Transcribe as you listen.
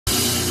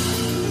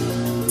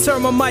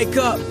Turn my mic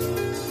up.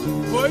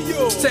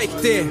 Take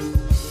there.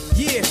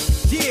 Yeah,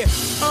 yeah,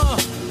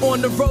 on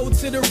the road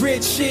to the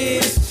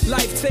riches.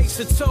 Life takes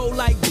a toll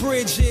like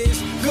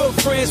bridges. Good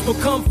friends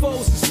become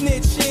foes and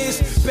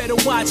snitches. Better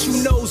watch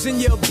who knows in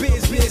your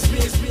business.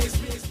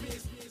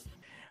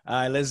 All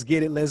right, let's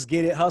get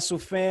it. Hustle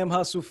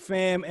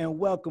fam, and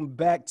welcome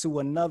back to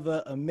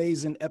another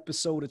amazing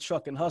episode of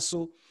Truck and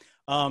Hustle.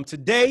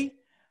 Today,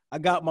 I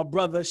got my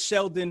brother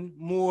Sheldon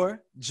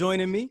Moore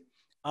joining me.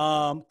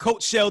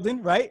 Coach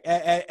Sheldon, right?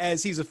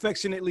 As he's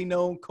affectionately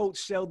known, Coach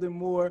Sheldon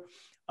Moore.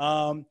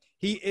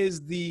 He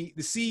is the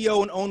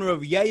CEO and owner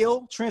of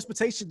Yayo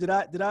Transportation. Did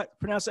I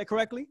pronounce that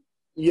correctly?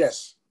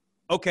 Yes.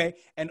 Okay.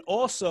 And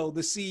also the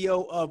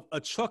CEO of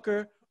a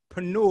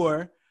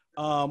truckerpreneur.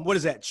 What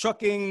is that?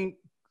 Trucking.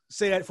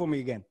 Say that for me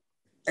again.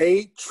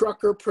 A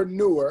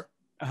truckerpreneur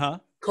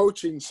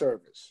coaching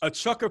service. A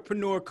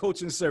truckerpreneur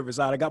coaching service.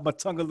 All right, I got my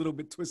tongue a little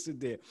bit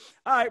twisted there.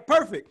 All right,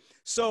 perfect.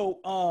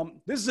 So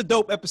this is a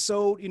dope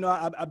episode. You know,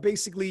 I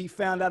basically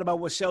found out about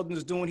what Sheldon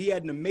is doing. He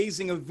had an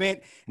amazing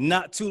event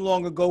not too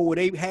long ago where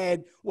they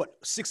had,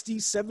 60,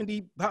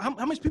 70? How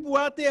many people were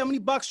out there? How many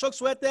box trucks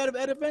were at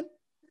that event?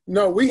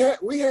 No, we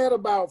had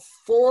about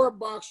 4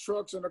 box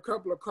trucks and a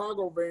couple of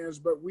cargo vans,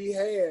 but we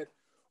had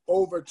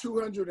over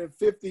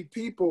 250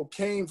 people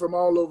came from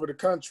all over the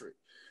country.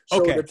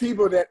 So the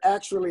people that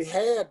actually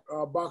had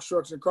box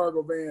trucks and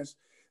cargo vans,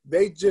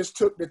 they just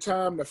took the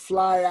time to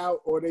fly out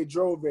or they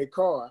drove their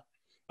car.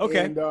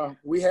 Okay. And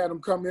we had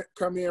them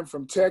come in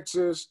from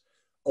Texas,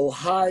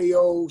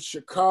 Ohio,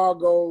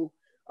 Chicago,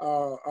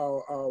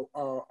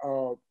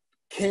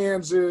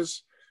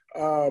 Kansas,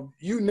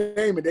 you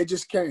name it, they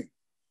just came.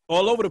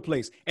 All over the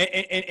place.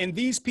 And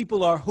these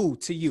people are who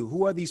to you?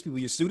 Who are these people?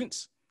 Your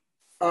students?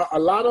 A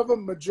lot of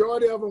them,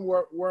 majority of them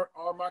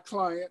are my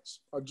clients.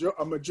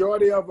 A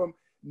majority of them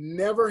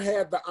never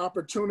had the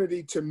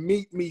opportunity to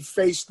meet me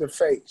face to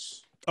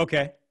face.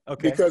 Okay.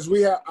 Because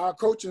we have our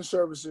coaching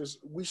services,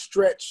 we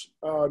stretch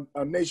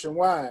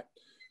nationwide.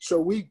 So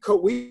we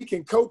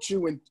can coach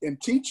you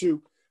and teach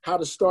you how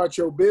to start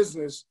your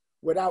business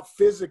without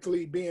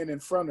physically being in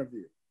front of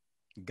you.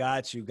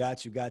 Got you.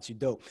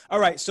 Dope. All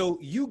right. So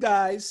you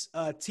guys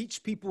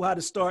teach people how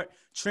to start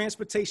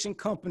transportation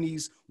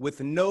companies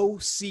with no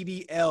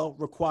CDL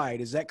required.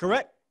 Is that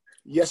correct?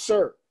 Yes,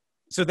 sir.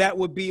 So that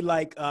would be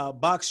like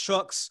box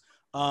trucks,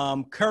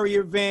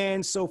 courier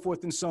vans, so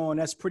forth and so on.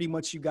 That's pretty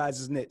much you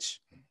guys'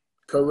 niche.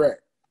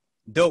 Correct.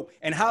 Dope.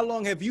 And how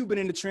long have you been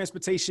in the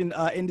transportation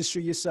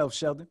industry yourself,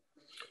 Sheldon?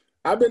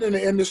 I've been in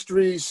the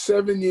industry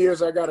 7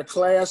 years. I got a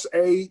Class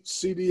A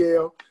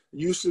CDL.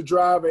 Used to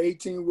drive an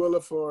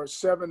 18-wheeler for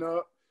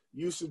 7-Up.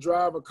 Used to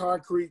drive a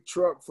concrete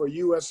truck for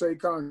USA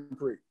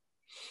Concrete.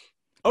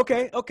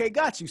 Okay,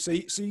 got you. So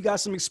you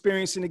got some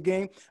experience in the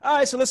game. All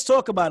right, so let's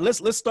talk about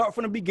it. Let's start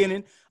from the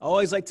beginning. I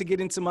always like to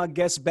get into my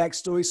guest's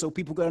backstory so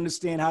people can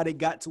understand how they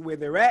got to where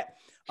they're at.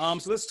 So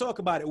let's talk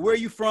about it. Where are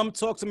you from?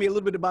 Talk to me a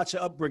little bit about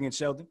your upbringing,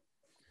 Sheldon.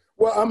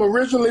 Well, I'm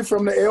originally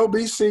from the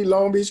LBC,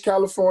 Long Beach,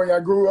 California. I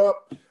grew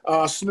up.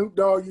 Snoop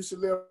Dogg used to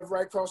live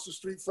right across the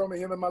street from me,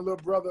 him and my little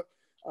brother.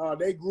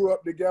 They grew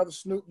up together.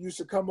 Snoop used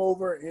to come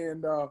over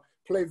and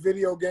play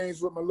video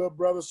games with my little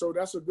brother. So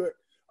that's a good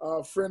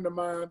friend of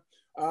mine.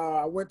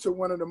 I went to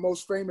one of the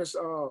most famous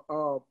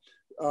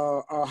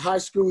high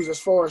schools as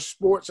far as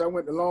sports. I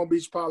went to Long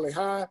Beach Poly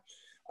High.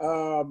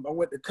 I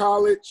went to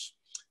college.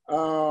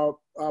 I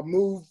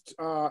moved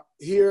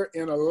here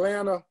in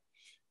Atlanta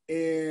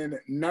in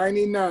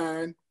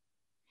 99.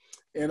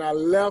 And I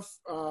left.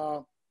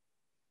 I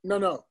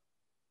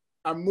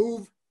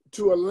moved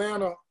to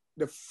Atlanta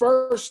the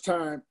first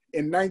time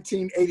in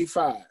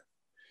 1985.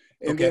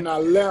 And then I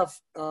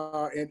left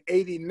in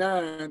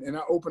 89 and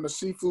I opened a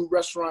seafood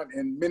restaurant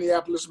in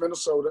Minneapolis,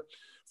 Minnesota.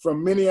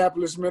 From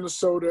Minneapolis,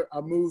 Minnesota,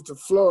 I moved to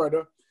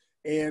Florida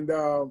and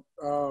I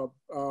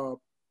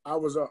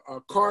was a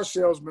car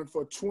salesman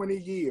for 20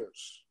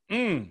 years.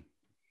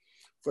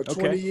 For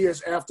 20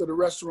 years after the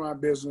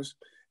restaurant business.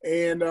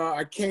 And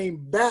I came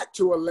back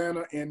to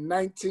Atlanta in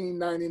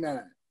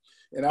 1999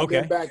 and I've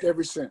been back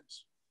ever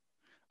since.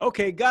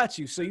 Okay, got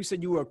you. So you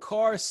said you were a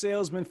car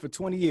salesman for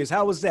 20 years.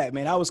 How was that,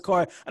 man? I know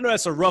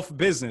that's a rough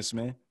business,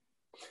 man.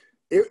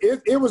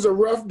 It was a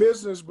rough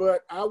business,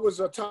 but I was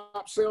a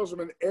top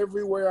salesman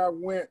everywhere I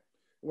went.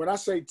 When I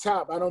say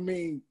top, I don't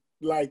mean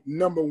like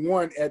number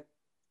one at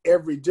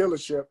every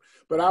dealership,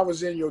 but I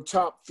was in your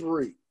top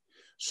 3.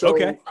 So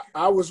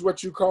I was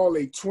what you call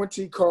a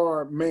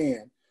 20-car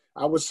man.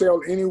 I would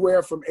sell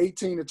anywhere from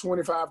 18 to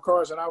 25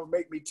 cars, and I would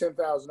make me $10,000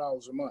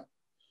 a month.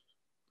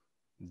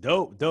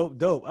 Dope.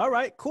 All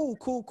right, cool.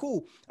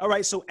 All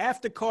right, so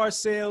after car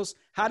sales,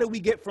 how do we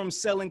get from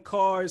selling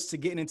cars to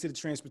getting into the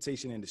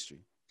transportation industry?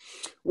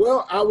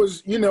 Well, I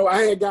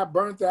had got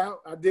burnt out.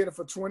 I did it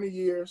for 20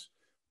 years.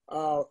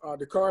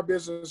 The car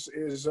business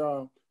is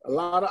a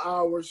lot of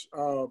hours,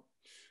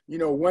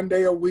 1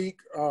 day a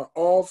week,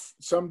 off,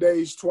 some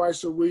days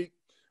twice a week,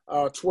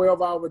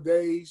 12-hour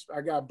days.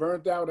 I got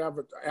burnt out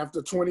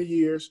after 20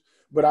 years,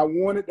 but I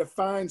wanted to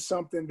find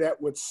something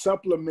that would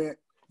supplement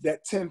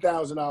that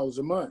 $10,000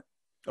 a month.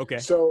 Okay.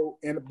 So,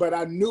 but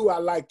I knew I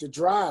liked to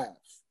drive.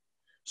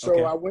 So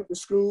Okay. I went to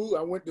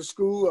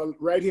school.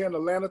 Right here in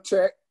Atlanta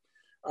Tech.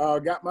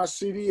 Got my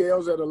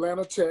CDLs at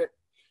Atlanta Tech.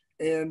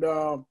 And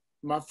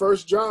my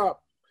first job,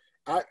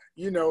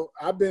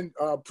 I've been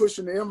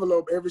pushing the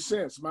envelope ever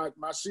since. My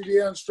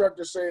CDL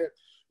instructor said,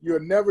 you'll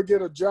never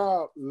get a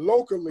job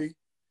locally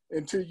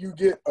until you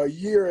get a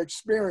year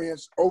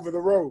experience over the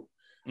road.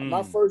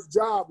 My first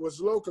job was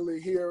locally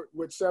here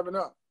with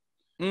 7-Up.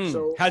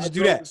 So how'd you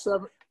do that?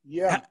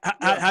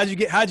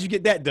 How'd you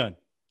get that done?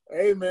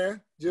 Hey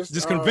man,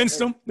 just convinced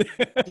them.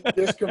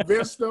 Just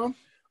convinced them.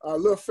 A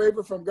little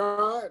favor from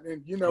God,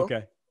 and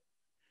Okay.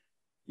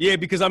 Yeah,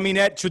 because I mean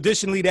that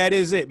traditionally that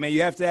is it, man.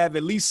 You have to have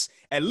at least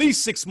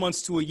 6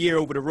 months to a year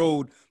over the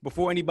road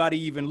before anybody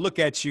even look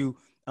at you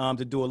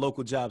to do a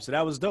local job. So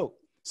that was dope.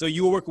 So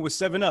you were working with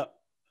 7-Up.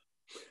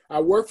 I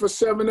worked for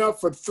 7-Up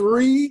for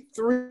three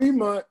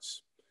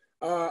months.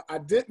 I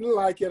didn't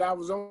like it. I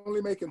was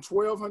only making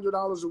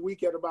 $1,200 a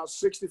week at about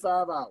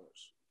 65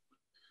 hours.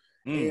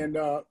 And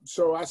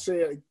so I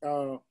said,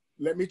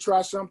 let me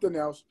try something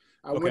else.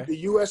 I went to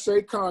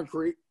USA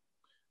Concrete,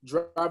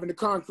 driving the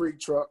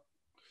concrete truck.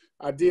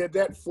 I did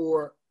that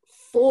for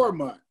 4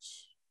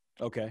 months.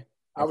 Okay.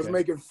 I was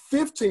making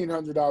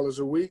 $1,500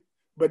 a week,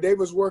 but they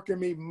was working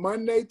me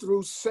Monday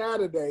through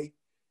Saturday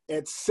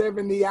at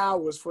 70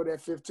 hours for that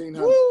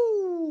 $1,500.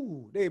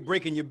 Woo! They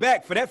breaking your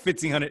back for that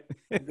 $1,500.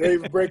 They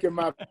were breaking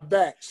my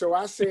back. So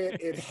I said,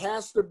 it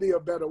has to be a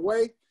better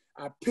way.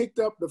 I picked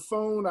up the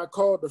phone. I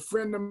called a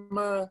friend of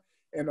mine,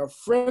 and a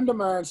friend of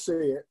mine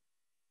said,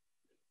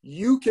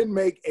 you can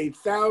make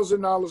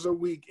 $1,000 a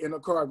week in a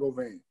cargo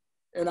van.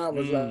 And I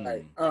was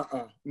like,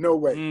 no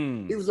way.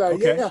 He was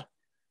like, yeah,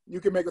 you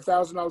can make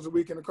 $1,000 a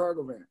week in a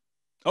cargo van.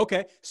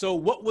 Okay. So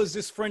what was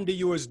this friend of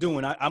yours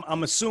doing?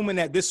 I'm assuming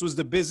that this was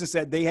the business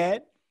that they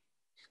had?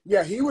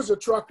 Yeah, he was a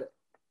trucker.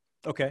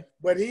 Okay.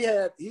 But he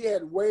had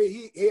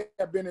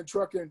been in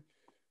trucking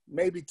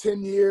maybe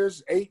 10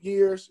 years, 8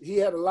 years. He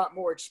had a lot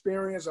more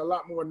experience, a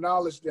lot more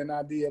knowledge than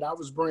I did. I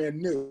was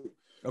brand new.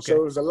 Okay. So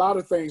there was a lot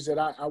of things that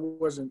I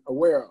wasn't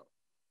aware of.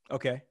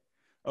 Okay.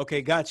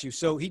 Okay, got you.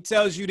 So he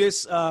tells you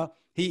this,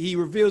 he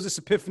reveals this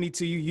epiphany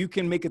to you. You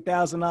can make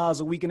 $1,000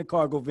 a week in a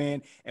cargo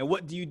van. And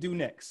what do you do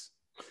next?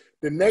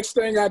 The next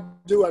thing I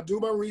do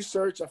my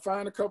research. I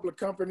find a couple of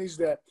companies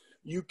that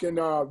you can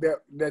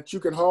that you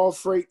can haul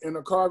freight in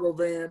a cargo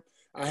van.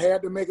 I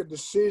had to make a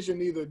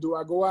decision: either do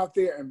I go out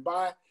there and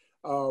buy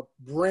a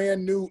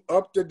brand new,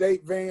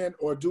 up-to-date van,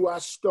 or do I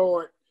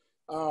start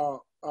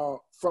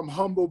from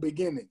humble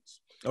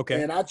beginnings?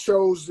 Okay. And I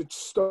chose to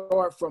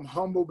start from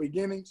humble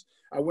beginnings.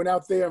 I went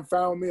out there and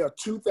found me a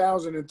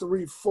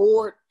 2003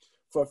 Ford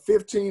for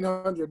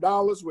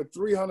 $1,500 with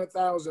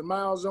 300,000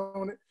 miles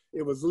on it.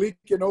 It was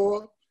leaking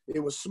oil. It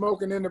was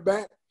smoking in the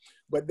back.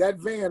 But that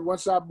van,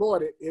 once I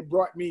bought it, it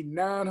brought me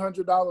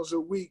 $900 a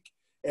week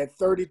at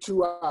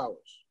 32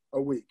 hours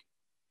a week.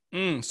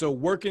 So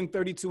working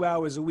 32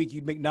 hours a week,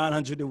 you'd make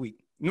 $900 a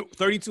week. No,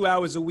 32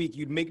 hours a week,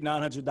 you'd make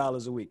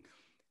 $900 a week.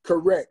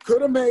 Correct.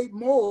 Could have made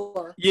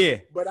more. Yeah.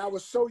 But I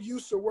was so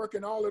used to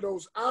working all of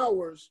those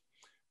hours,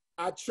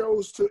 I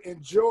chose to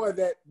enjoy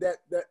that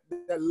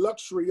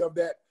luxury of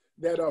that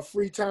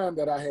free time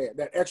that I had,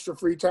 that extra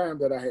free time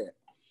that I had.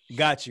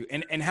 Got you.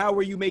 And how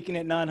were you making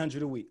that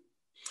 $900 a week?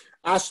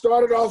 I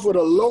started off with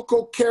a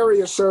local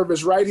carrier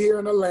service right here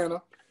in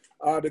Atlanta.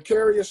 The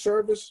carrier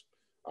service,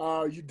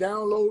 you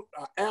download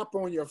an app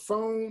on your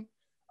phone.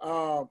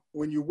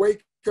 When you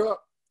wake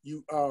up,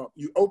 you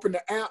open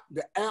the app.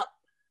 The app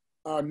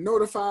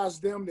notifies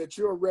them that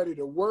you're ready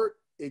to work.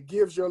 It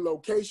gives your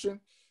location.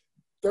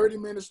 30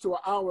 minutes to an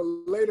hour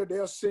later,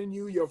 they'll send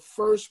you your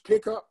first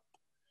pickup.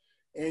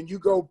 And you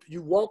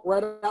walk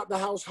right out the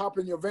house, hop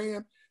in your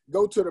van,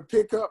 go to the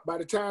pickup. By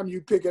the time you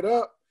pick it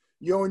up,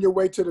 you're on your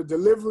way to the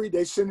delivery.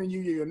 They're sending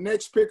you your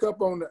next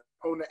pickup on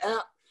the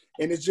app,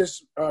 and it's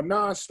just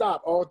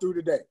nonstop all through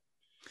the day.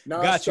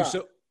 Got you.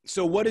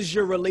 So what is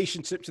your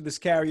relationship to this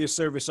carrier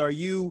service? Are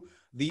you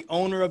the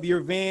owner of your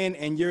van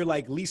and you're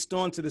like leased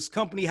on to this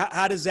company?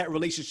 How does that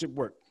relationship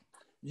work?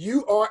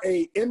 You are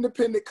an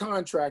independent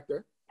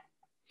contractor,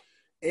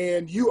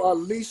 and you are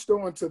leased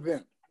on to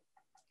them.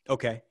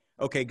 Okay.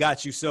 Okay,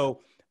 got you. So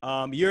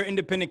you're an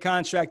independent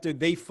contractor.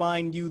 They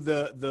find you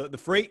the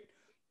freight,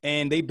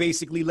 and they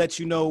basically let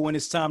you know when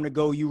it's time to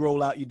go. You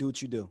roll out. You do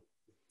what you do.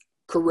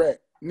 Correct.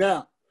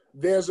 Now,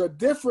 there's a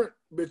difference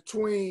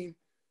between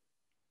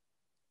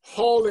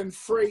hauling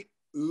freight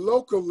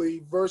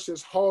locally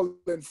versus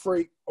hauling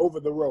freight over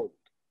the road.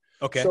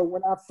 Okay. So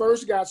when I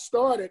first got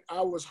started,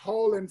 I was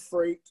hauling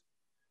freight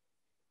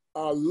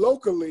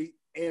locally,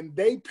 and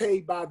they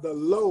pay by the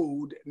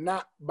load,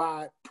 not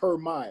by per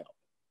mile.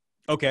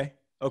 Okay.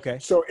 Okay.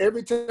 So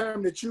every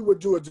time that you would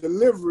do a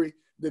delivery,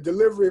 the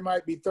delivery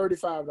might be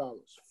 $35,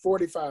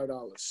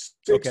 $45,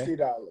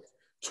 $60,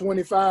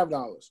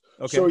 $25.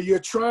 Okay. So you're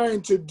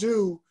trying to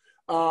do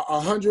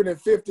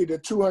 $150 to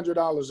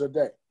 $200 a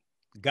day.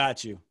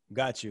 Got you.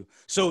 Got you.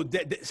 So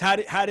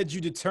how did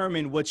you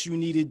determine what you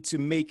needed to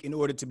make in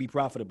order to be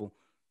profitable?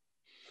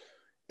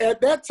 At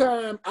that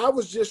time, I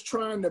was just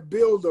trying to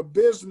build a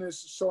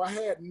business, so I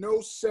had no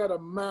set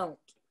amount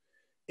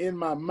in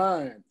my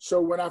mind.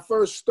 So when I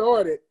first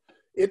started,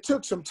 it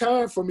took some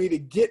time for me to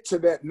get to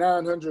that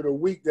 900 a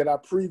week that I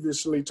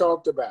previously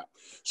talked about.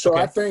 So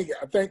okay.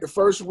 I think the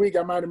first week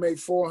I might have made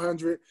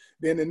 400,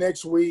 then the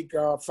next week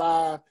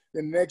 5,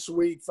 then the next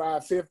week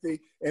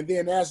 550, and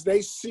then as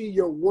they see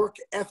your work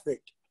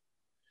ethic,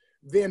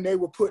 then they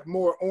will put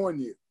more on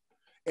you.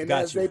 And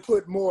as they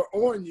put more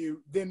on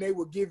you, then they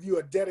will give you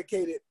a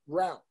dedicated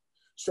route.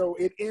 So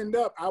it ended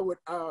up,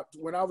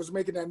 when I was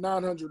making that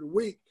 900 a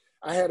week,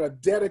 I had a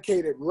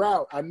dedicated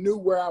route. I knew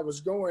where I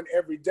was going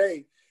every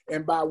day.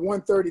 And by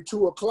 1:30,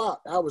 2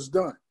 o'clock, I was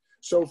done.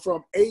 So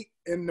from 8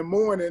 in the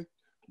morning,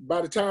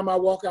 by the time I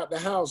walk out the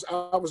house,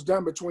 I was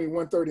done between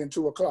 1:30 and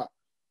 2 o'clock.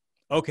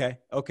 Okay.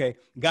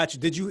 Got you.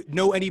 Did you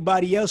know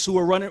anybody else who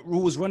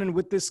was running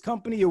with this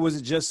company, or was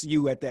it just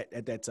you at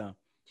that time?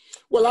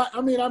 Well,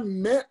 I mean, I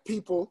met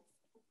people,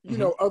 you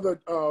know,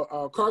 other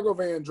cargo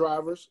van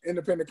drivers,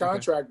 independent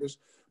contractors,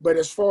 but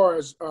as far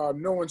as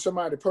knowing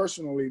somebody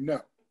personally,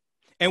 no.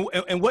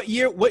 And what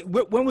year?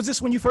 When was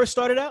this when you first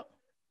started out?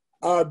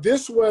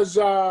 This was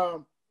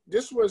the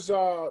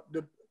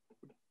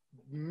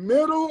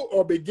middle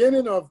or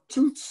beginning of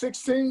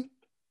 2016.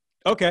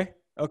 Okay.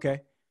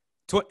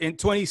 In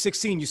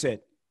 2016, you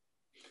said.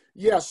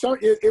 Yeah, so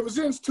it was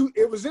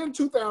in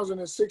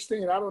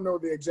 2016. I don't know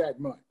the exact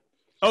month.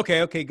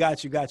 Okay,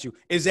 got you.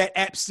 Is that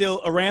app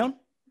still around?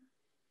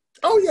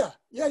 Oh yeah.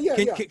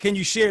 Can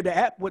you share the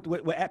app? What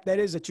app that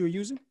is that you're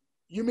using?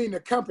 You mean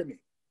the company?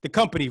 The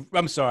company.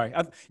 I'm sorry.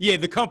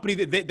 The company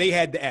that they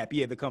had the app.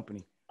 Yeah, the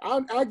company.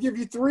 I'll give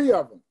you 3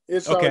 of them.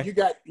 It's okay.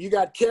 You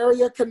got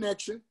Carrier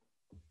Connection.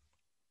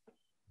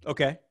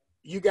 Okay.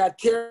 You got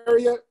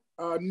Carrier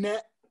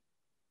Net,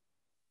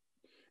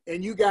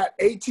 and you got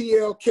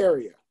ATL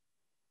Carrier.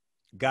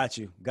 Got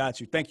you.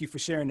 Thank you for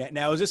sharing that.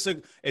 Now, is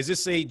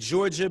this a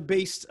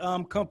Georgia-based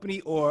company,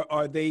 or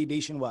are they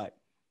nationwide?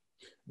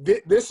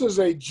 This is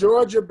a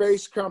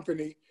Georgia-based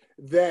company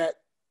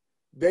that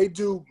they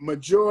do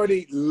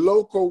majority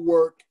local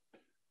work,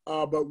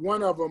 but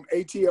one of them,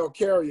 ATL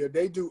Carrier,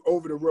 they do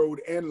over the road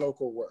and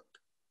local work.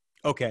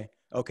 Okay.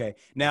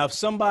 Now, if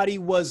somebody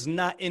was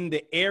not in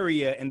the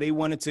area and they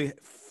wanted to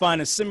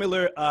find a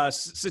similar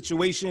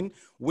situation,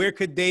 where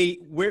could they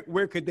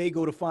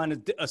go to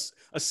find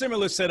a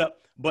similar setup,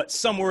 but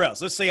somewhere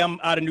else? Let's say I'm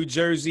out of New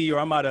Jersey or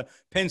I'm out of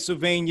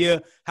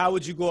Pennsylvania. How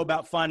would you go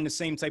about finding the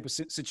same type of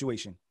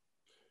situation?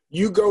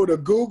 You go to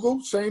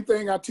Google. Same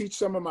thing I teach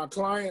some of my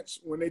clients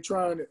when they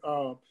try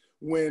to,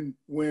 when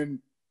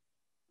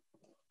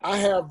I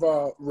have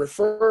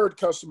referred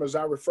customers,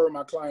 I refer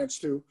my clients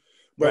to.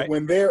 But right.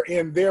 When they're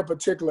in their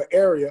particular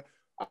area,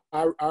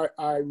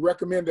 I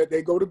recommend that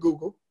they go to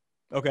Google.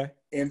 Okay.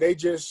 And they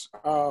just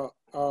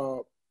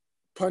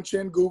punch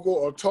in Google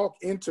or talk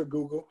into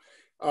Google,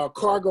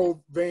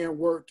 cargo van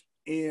work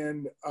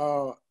in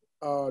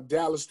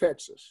Dallas,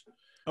 Texas.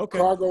 Okay.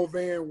 Cargo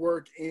van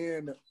work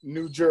in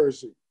New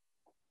Jersey.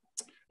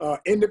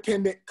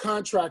 Independent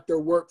contractor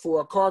work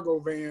for a cargo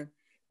van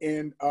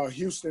in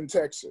Houston,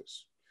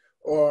 Texas.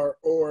 Or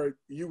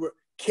you would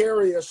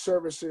carrier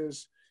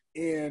services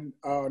in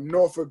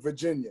Norfolk,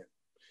 Virginia.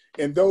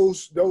 And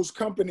those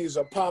companies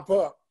will pop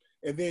up,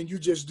 and then you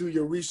just do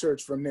your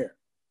research from there.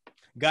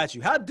 Got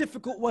you. How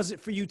difficult was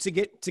it for you to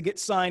get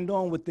signed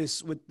on with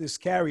this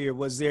carrier?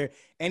 Was there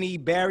any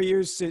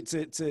barriers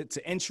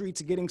to entry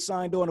to getting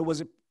signed on, or was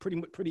it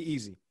pretty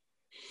easy?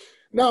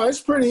 No,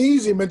 it's pretty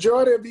easy.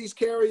 Majority of these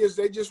carriers,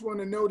 they just want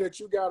to know that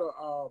you got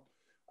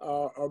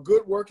a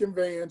good working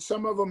van.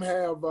 Some of them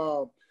have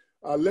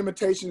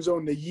limitations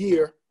on the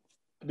year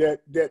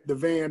that the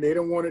van, they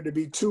don't want it to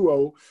be too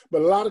old,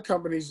 but a lot of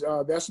companies,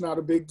 that's not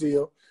a big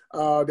deal.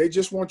 They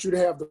just want you to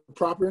have the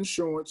proper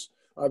insurance.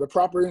 The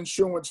proper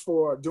insurance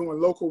for doing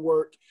local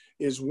work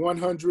is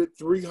 100,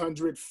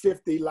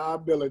 350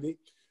 liability.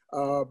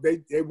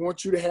 They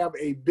want you to have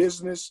a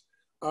business.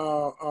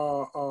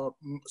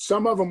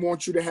 Some of them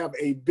want you to have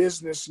a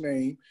business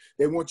name.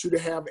 They want you to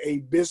have a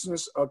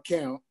business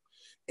account,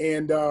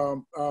 and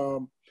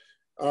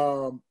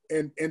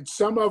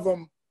some of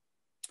them,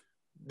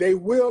 they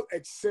will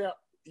accept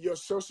your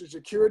social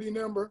security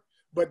number,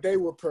 but they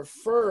will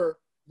prefer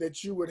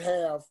that you would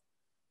have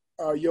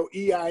your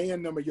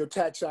EIN number, your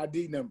tax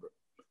ID number,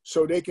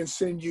 so they can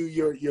send you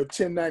your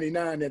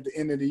 1099 at the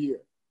end of the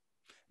year.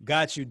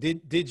 Got you.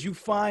 Did you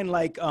find,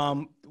 like,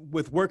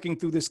 with working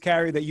through this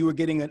carrier, that you were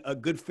getting a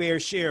good fair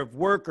share of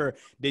work, or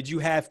did you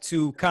have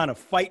to kind of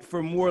fight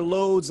for more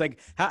loads? Like,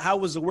 how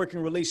was the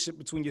working relationship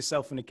between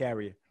yourself and the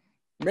carrier?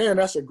 Man,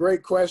 that's a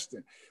great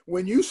question.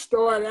 When you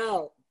start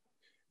out,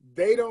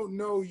 they don't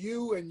know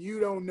you and you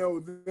don't know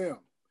them.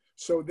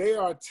 So they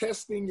are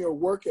testing your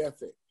work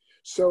ethic.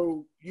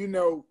 So, you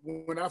know,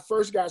 when I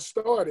first got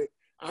started,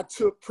 I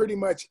took pretty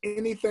much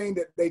anything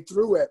that they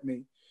threw at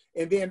me.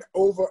 And then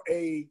over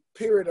a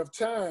period of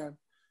time,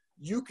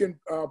 you can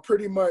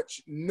pretty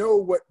much know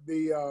what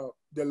the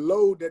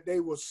load that they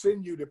will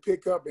send you to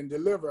pick up and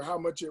deliver, how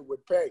much it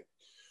would pay.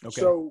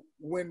 Okay. So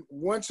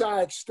once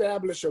I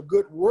establish a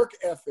good work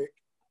ethic,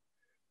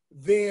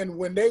 then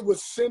when they would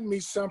send me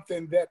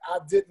something that I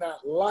did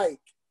not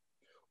like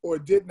or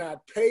did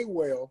not pay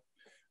well,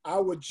 I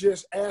would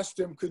just ask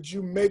them, could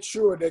you make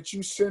sure that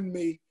you send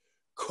me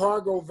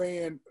cargo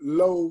van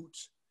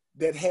loads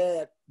that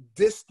had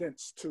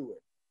distance to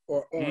it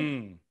or on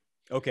it.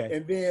 Okay.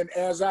 And then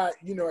as I,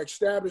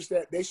 established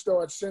that, they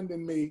started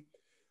sending me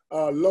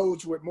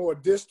loads with more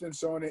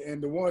distance on it.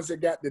 And the ones that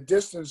got the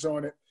distance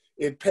on it,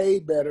 it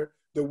paid better.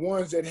 The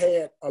ones that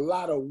had a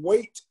lot of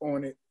weight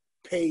on it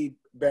paid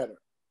better.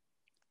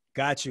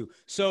 Got you.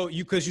 So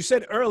because you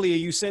said earlier,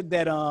 you said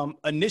that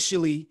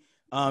initially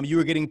you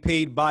were getting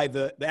paid by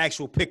the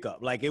actual pickup,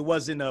 like it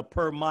wasn't a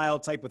per mile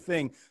type of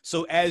thing.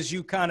 So as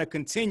you kind of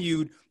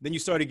continued, then you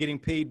started getting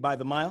paid by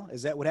the mile.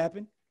 Is that what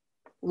happened?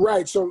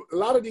 Right. So a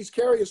lot of these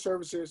carrier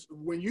services,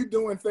 when you're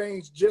doing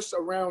things just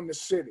around the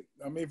city,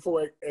 I mean,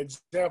 for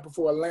example,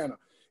 for Atlanta,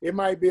 it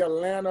might be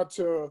Atlanta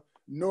to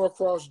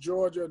Norcross,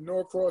 Georgia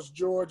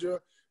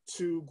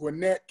to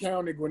Gwinnett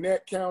County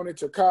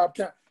to Cobb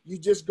County. You're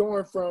just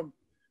going from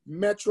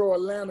Metro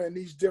Atlanta in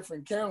these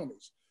different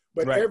counties.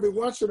 But right. Every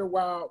once in a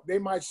while, they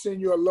might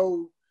send you a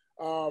load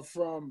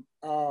from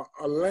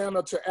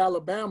Atlanta to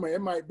Alabama.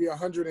 It might be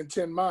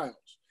 110 miles.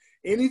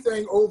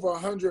 Anything over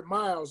 100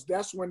 miles,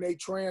 that's when they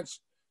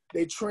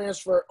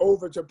transfer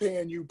over to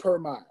paying you per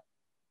mile.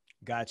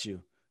 Got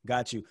you.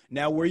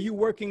 Now, were you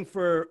working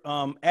for,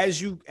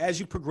 as you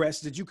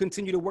progressed, did you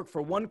continue to work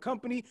for one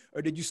company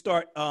or did you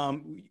start,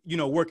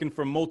 working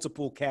for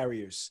multiple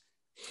carriers?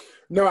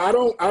 No, I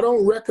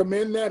don't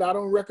recommend that. I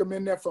don't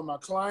recommend that for my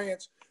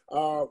clients.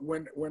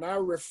 When I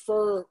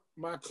refer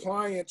my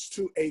clients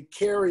to a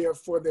carrier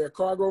for their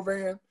cargo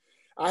van,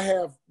 I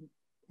have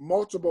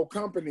multiple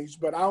companies,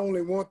 but I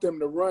only want them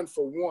to run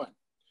for one.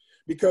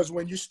 Because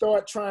when you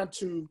start trying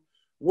to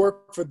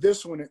work for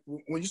this one,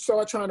 when you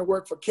start trying to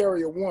work for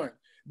carrier one,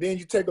 then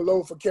you take a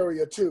load for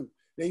carrier two,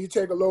 then you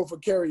take a load for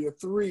carrier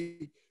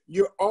three,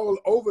 you're all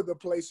over the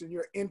place and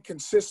you're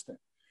inconsistent.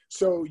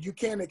 So you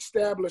can't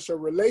establish a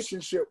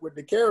relationship with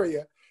the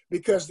carrier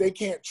because they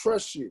can't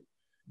trust you.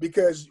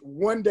 Because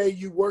one day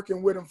you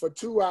working with them for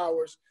 2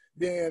 hours,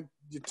 then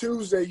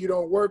Tuesday you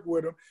don't work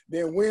with them,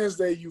 then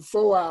Wednesday you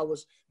 4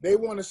 hours. They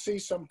want to see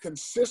some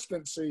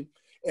consistency,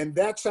 and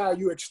that's how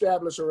you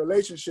establish a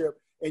relationship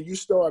and you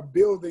start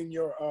building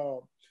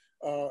your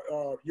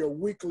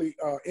weekly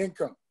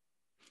income.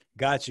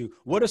 Got you.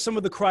 What are some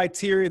of the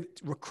criteria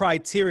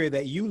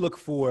that you look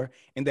for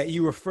and that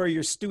you refer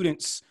your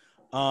students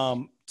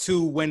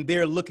to when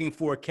they're looking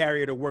for a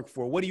carrier to work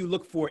for? What do you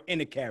look for in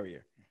a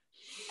carrier?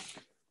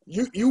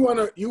 You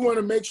want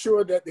to make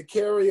sure that the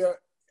carrier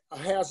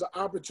has an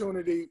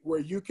opportunity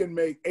where you can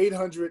make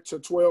 $800 to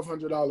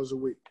 $1,200 a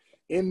week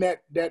in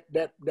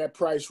that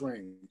price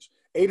range.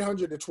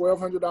 $800 to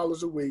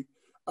 $1,200 a week.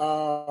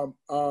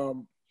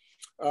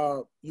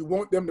 You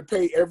want them to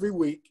pay every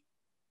week,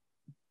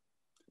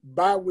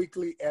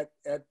 bi-weekly at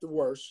the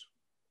worst,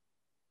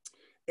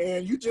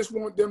 and you just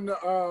want them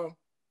to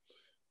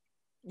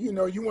you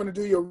want to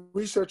do your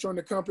research on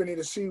the company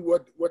to see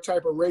what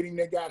type of rating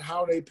they got,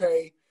 how they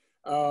pay.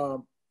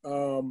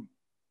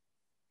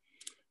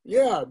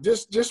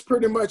 Just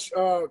pretty much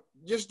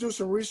just do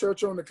some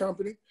research on the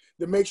company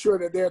to make sure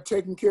that they're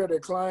taking care of their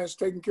clients,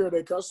 taking care of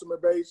their customer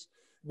base,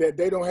 that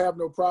they don't have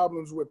no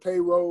problems with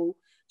payroll,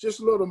 just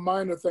little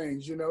minor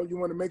things. You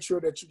want to make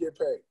sure that you get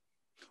paid.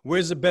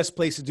 Where's the best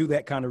place to do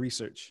that kind of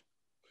research?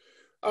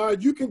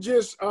 You can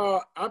just,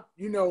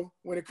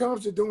 when it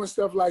comes to doing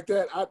stuff like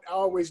that, I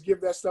always give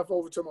that stuff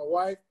over to my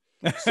wife.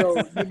 So,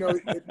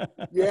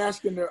 you're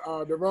asking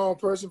the wrong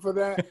person for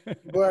that.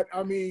 But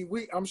I mean,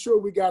 I'm sure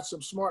we got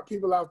some smart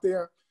people out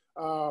there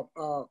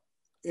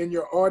in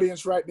your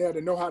audience right now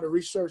to know how to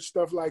research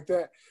stuff like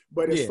that.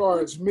 But as far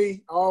as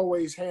me, I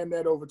always hand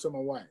that over to my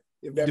wife.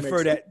 If that makes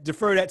sense.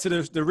 Defer that to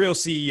the real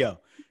CEO.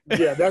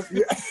 Yeah,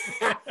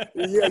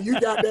 yeah, you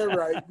got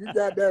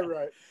that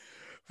right.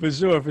 For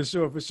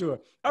sure.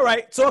 All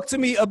right. Talk to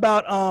me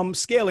about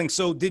scaling.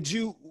 So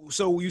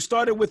you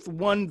started with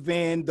one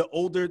van, the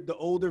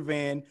older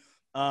van.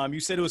 You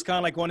said it was kind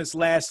of like on its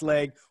last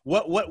leg.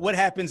 What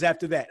happens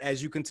after that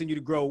as you continue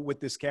to grow with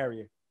this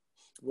carrier?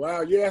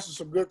 Wow, you're asking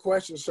some good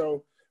questions.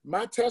 So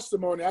my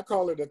testimony, I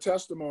call it a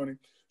testimony.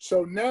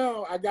 So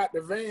now I got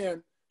the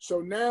van. So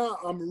now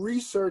I'm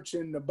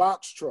researching the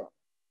box truck.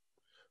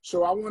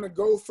 So I want to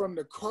go from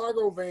the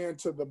cargo van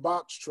to the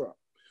box truck.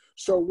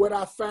 So what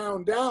I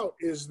found out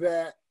is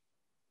that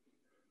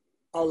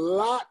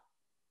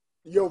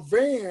your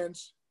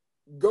vans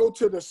go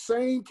to the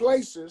same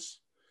places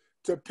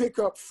to pick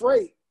up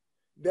freight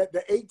that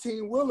the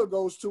 18-wheeler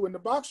goes to and the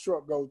box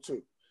truck go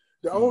to.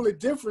 The only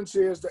difference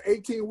is the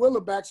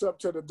 18-wheeler backs up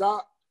to the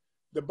dock,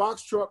 the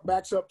box truck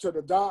backs up to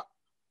the dock,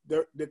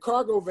 the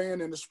cargo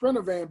van and the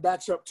Sprinter van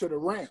backs up to the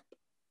ramp.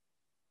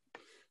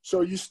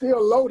 So you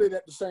still loaded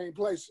at the same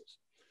places.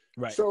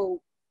 Right.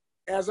 So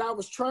as I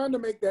was trying to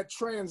make that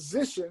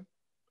transition,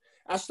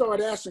 I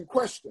started asking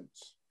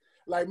questions.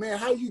 Like, man,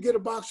 how you get a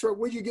box truck?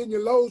 Where you getting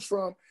your loads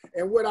from?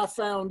 And what I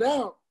found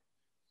out,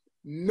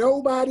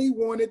 nobody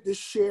wanted to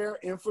share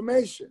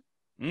information.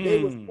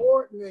 They was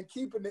hoarding and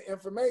keeping the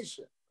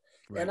information.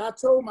 Right. And I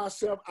told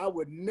myself I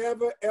would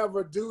never,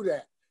 ever do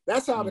that.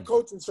 That's how the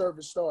coaching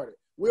service started.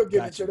 We'll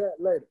get into that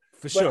later.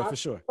 For sure.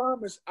 I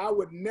promise I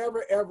would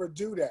never, ever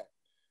do that.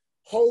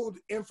 Hold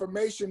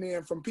information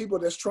in from people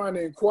that's trying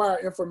to acquire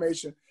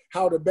information,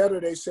 how to better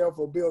themselves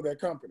or build their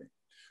company.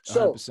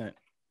 So, 100%.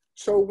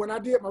 So when I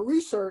did my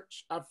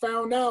research, I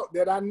found out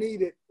that I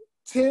needed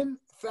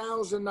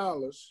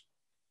 $10,000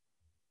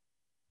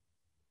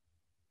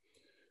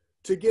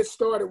 to get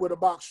started with a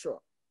box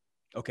truck.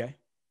 Okay.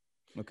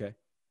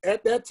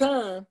 At that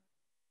time,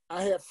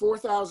 I had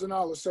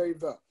 $4,000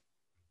 saved up.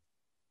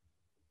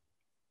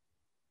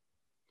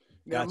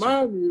 Now,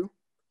 mind you,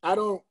 I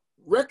don't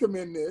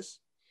recommend this,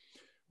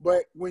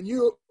 but when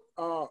you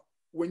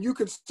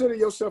consider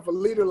yourself a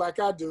leader like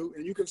I do,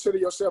 and you consider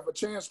yourself a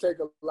chance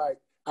taker like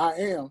I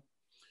am,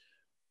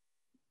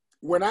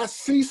 when I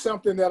see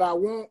something that I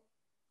want,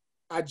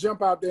 I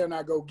jump out there and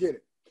I go get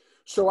it.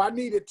 So I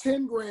needed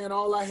 10 grand.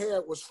 All I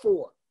had was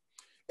 4.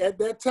 At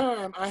that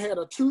time, I had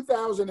a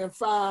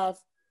 2005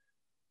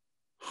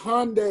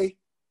 Hyundai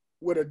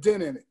with a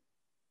dent in it.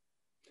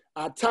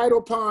 I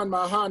title pawned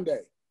my Hyundai.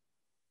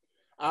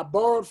 I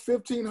borrowed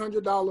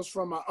 $1,500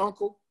 from my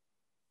uncle,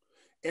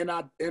 and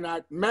I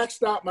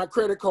maxed out my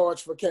credit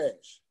cards for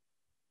cash.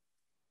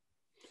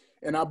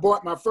 And I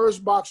bought my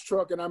first box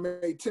truck, and I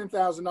made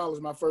 $10,000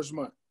 my first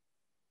month.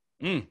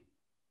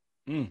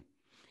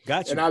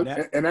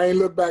 Gotcha. And I ain't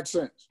looked back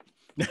since.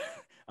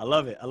 I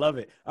love it.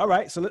 All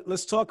right, so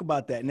let's talk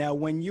about that. Now,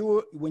 when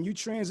you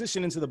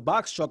transition into the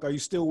box truck, are you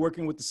still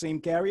working with the same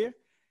carrier?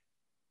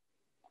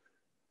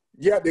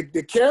 Yeah,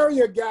 the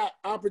carrier got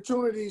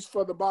opportunities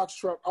for the box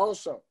truck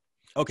also.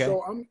 Okay.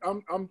 So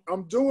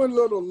I'm doing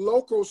little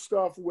local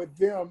stuff with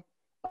them,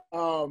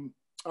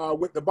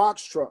 with the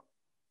box truck.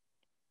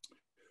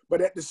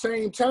 But at the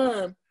same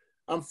time,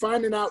 I'm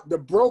finding out the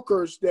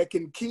brokers that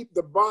can keep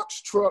the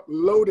box truck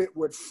loaded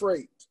with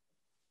freight.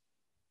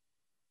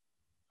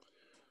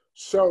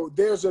 So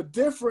there's a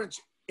difference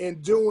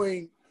in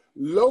doing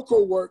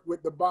local work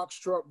with the box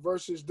truck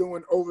versus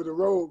doing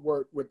over-the-road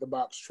work with the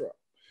box truck.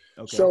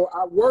 Okay. So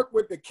I work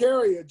with the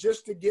carrier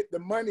just to get the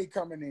money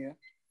coming in,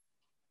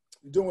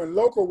 doing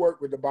local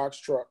work with the box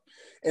truck.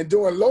 And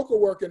doing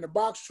local work in the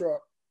box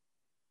truck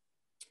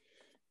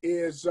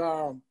is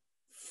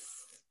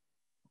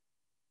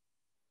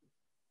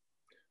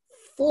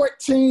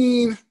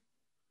 $1,400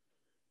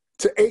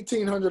 to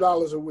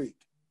 $1,800 a week.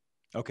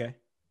 Okay.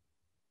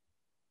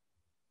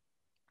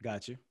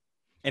 Got you.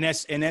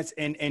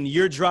 And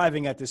you're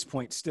driving at this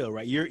point still,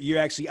 right? You're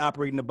actually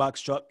operating the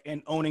box truck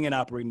and owning and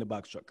operating the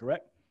box truck,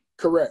 correct?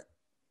 Correct.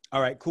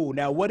 All right, cool.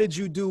 Now, what did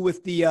you do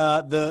with the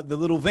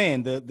little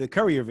van, the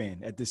courier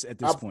van at this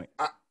point?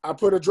 I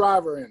put a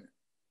driver in it.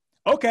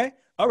 Okay.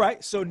 All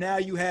right. So now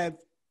you have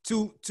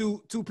two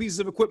pieces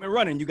of equipment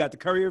running. You got the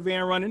courier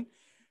van running,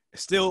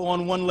 still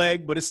on one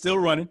leg, but it's still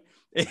running,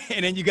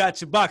 and then you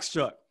got your box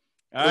truck.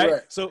 All right.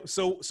 Correct.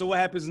 So what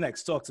happens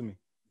next? Talk to me.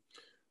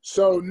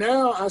 So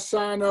now I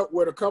sign up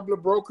with a couple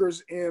of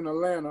brokers in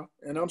Atlanta,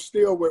 and I'm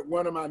still with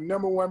one of my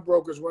number one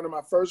brokers, one of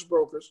my first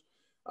brokers.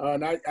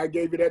 And I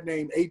gave you that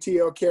name,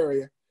 ATL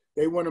Carrier.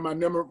 They one of my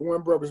number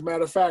one brokers.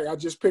 Matter of fact, I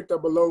just picked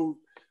up a load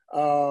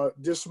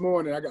this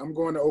morning. I'm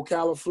going to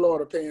Ocala,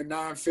 Florida, paying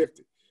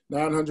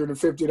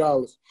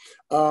 $950.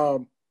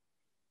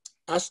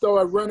 I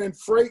started running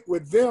freight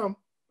with them,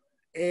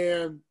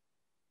 and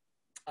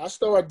I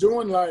started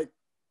doing like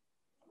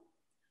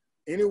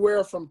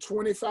anywhere from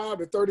 $2,500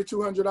 to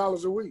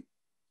 $3,200 a week.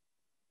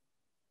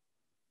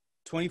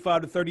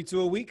 25 to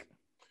 32 a week?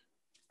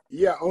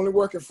 Yeah, only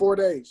working 4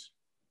 days.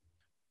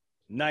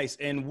 Nice.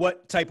 And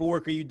what type of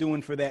work are you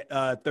doing for that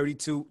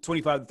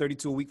 25 to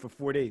 32 a week for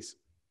 4 days?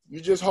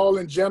 You're just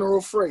hauling general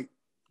freight.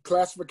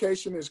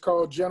 Classification is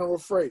called general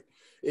freight.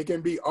 It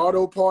can be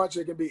auto parts.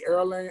 It can be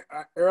airline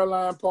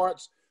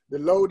parts. The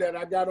load that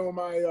I got on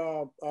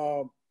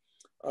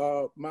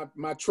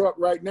my truck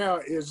right now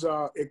is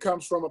it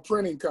comes from a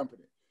printing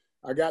company.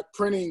 I got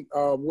printing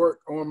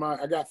work on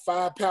I got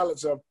 5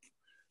 pallets of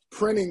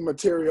printing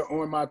material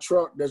on my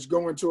truck that's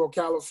going to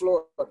Ocala,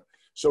 Florida.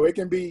 So it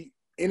can be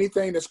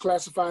anything that's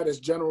classified as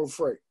general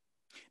freight.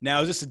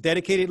 Now, is this a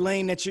dedicated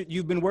lane that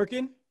you've been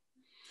working?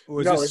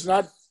 Or no, it's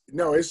not.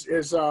 No, it's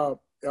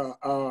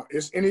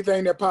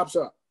anything that pops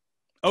up.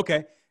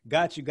 Okay.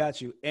 Got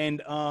you.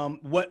 And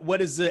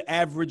what is the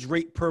average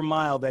rate per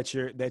mile that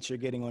you're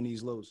getting on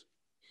these loads?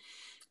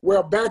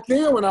 Well, back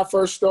then when I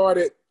first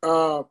started,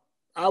 I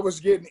was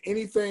getting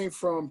anything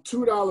from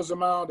 $2 a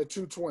mile to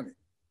 $2.20.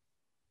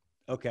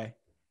 Okay,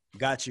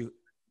 got you.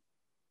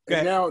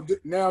 And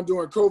now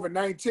during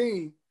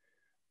COVID-19,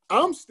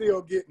 I'm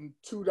still getting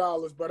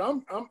 $2, but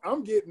I'm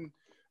getting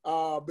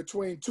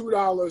between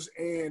 $2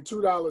 and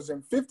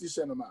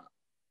 $2.50 a mile.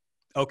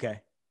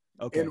 Okay.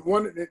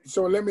 And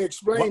so let me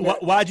explain.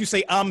 Why'd you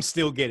say I'm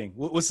still getting?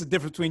 What's the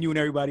difference between you and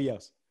everybody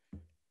else?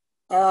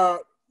 2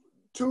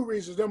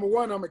 reasons. Number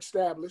one, I'm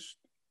established.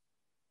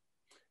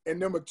 And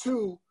number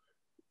two,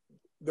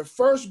 the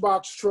first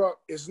box truck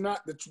is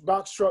not the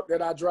box truck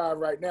that I drive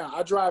right now.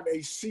 I drive a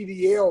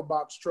CDL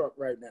box truck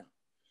right now.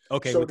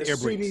 Okay, so with the air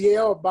brakes.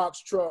 CDL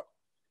box truck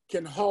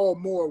can haul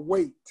more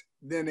weight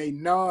than a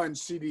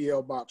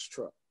non-CDL box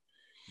truck.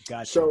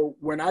 Gotcha. So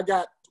when I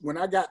got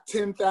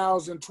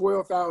 10,000,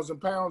 12,000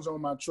 pounds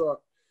on my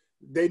truck,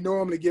 they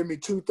normally give me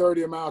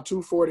 $230 a mile,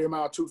 $240 a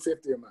mile,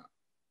 $250 a mile.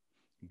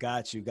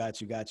 Got you.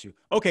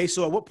 Okay,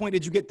 so at what point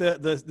did you get the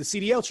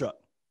CDL truck?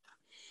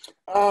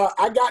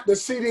 I got the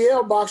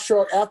CDL box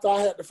truck after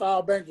I had to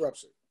file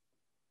bankruptcy.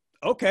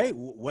 Okay,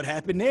 what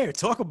happened there?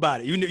 Talk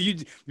about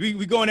it.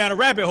 We going down a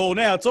rabbit hole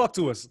now. Talk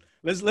to us.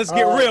 Let's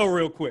get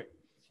real quick.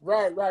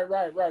 Right.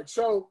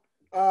 So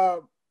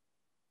part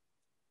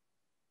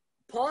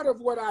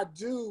of what I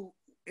do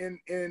in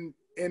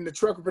the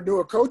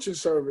Truckerpreneur coaching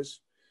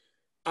service,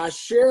 I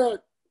share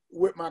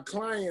with my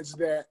clients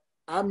that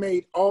I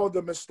made all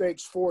the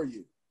mistakes for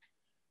you.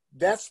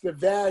 That's the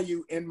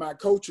value in my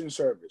coaching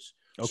service.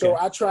 Okay. So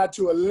I try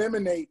to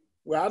eliminate,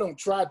 I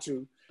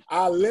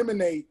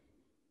eliminate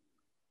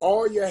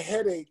all your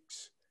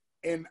headaches,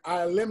 and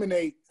I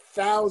eliminate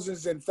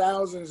thousands and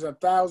thousands and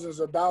thousands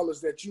of dollars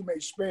that you may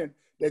spend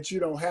that you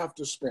don't have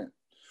to spend.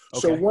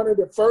 Okay. So one of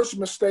the first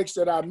mistakes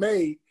that I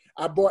made,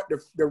 I bought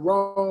the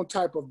wrong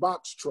type of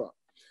box truck.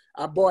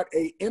 I bought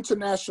a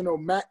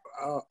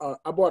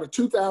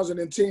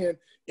 2010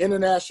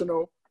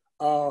 International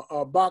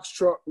box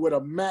truck with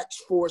a Max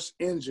Force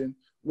engine,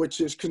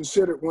 which is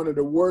considered one of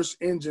the worst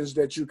engines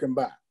that you can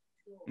buy.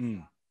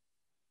 Mm.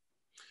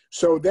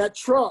 So that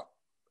truck,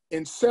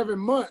 in 7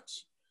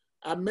 months,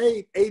 I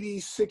made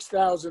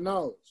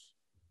 $86,000.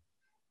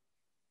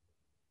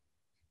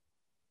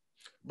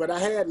 But I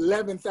had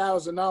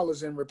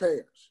 $11,000 in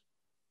repairs.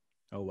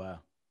 Oh,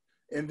 wow.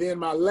 And then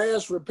my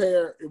last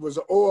repair, it was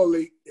an oil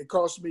leak. It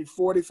cost me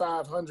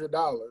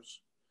 $4,500.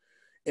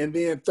 And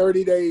then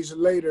 30 days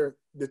later,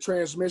 the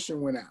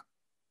transmission went out.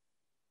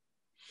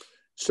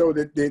 So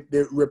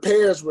the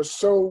repairs were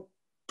so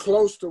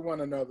close to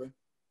one another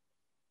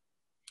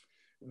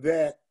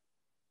that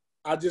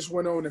I just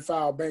went on and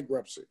filed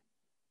bankruptcy.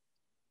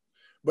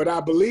 But I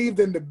believed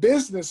in the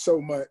business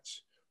so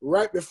much,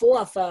 right before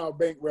I filed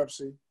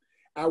bankruptcy,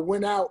 I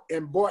went out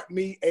and bought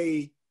me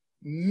a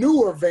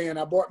newer van.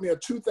 I bought me a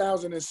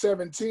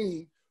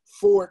 2017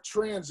 Ford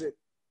Transit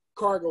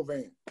cargo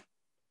van.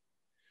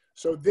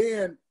 So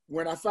then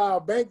when I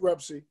filed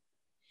bankruptcy,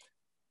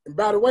 and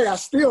by the way, I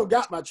still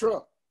got my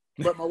truck,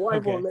 but my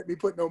wife won't let me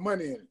put no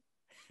money in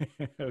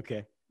it.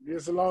 Okay.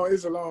 It's a long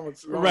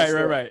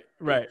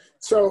Right.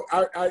 So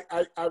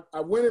I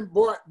went and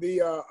bought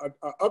the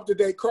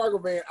up-to-date cargo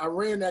van. I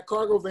ran that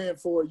cargo van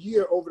for a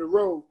year over the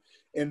road,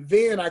 and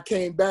then I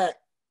came back,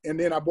 and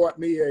then I bought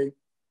me a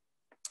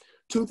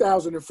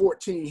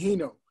 2014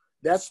 Hino.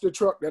 That's the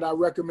truck that I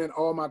recommend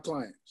all my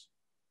clients.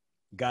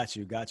 Got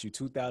you.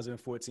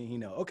 2014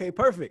 Hino. Okay,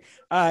 perfect.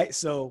 All right,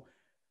 so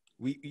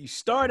you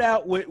start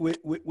out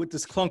with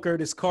this clunker,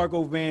 this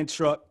cargo van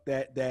truck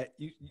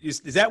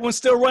is that one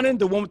still running?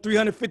 The one with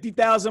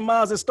 350,000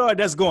 miles that started?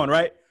 That's gone,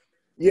 right?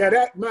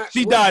 Yeah,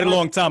 she died a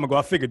long time ago.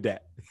 I figured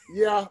that.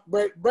 Yeah,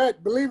 but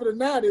believe it or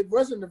not, it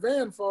wasn't the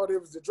van fault. It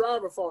was the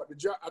driver's fault.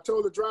 I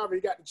told the driver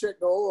he got to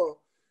check the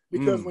oil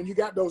because when you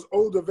got those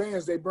older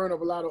vans, they burn up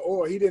a lot of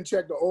oil. He didn't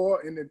check the oil,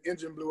 and the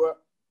engine blew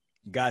up.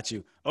 Got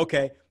you.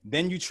 Okay.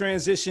 Then you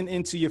transition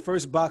into your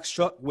first box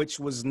truck, which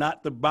was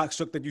not the box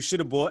truck that you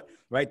should have bought,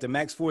 right? The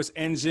Max Force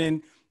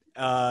engine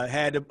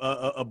had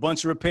a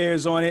bunch of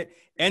repairs on it,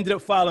 ended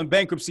up filing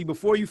bankruptcy.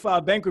 Before you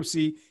filed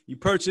bankruptcy, you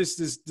purchased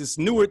this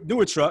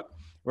newer truck,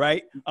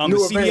 right?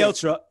 The CDL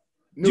truck.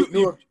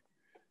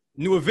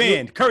 Newer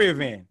van, courier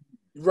van.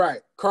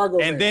 Right. Cargo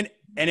van.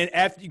 And then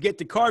after you get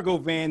the cargo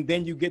van,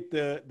 then you get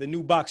the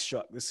new box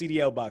truck, the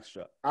CDL box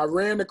truck. I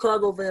ran the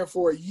cargo van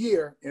for a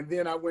year, and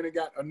then I went and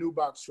got another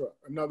box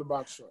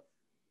truck.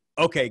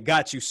 Okay,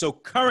 got you. So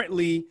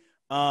currently,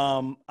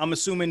 I'm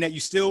assuming that you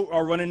still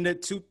are running the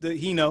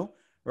Hino,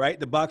 right?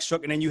 The box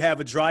truck, and then you have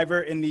a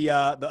driver in the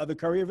other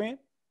courier van?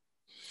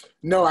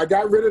 No, I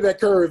got rid of that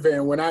courier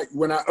van. When I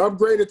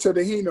upgraded to the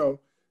Hino,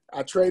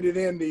 I traded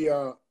in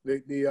the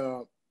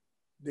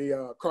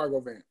cargo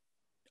van.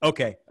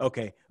 Okay,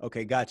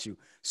 got you.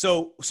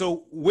 So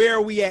where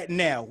are we at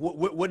now?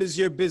 What is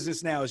your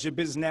business now? Is your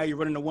business now you're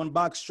running a one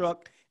box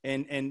truck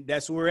and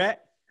that's where we're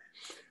at?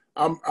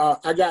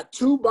 I got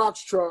two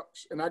box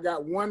trucks and I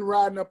got one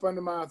riding up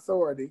under my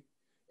authority,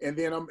 and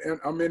then I'm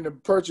in the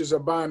purchase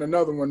of buying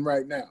another one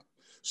right now.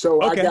 So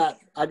okay.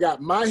 I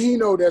got my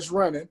Hino that's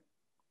running.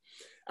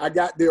 I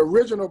got the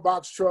original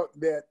box truck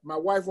that my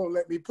wife won't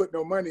let me put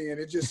no money in.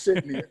 It's just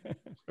sitting there.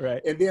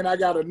 Right. And then I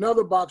got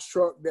another box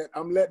truck that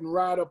I'm letting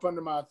ride up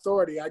under my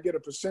authority. I get a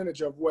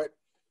percentage of what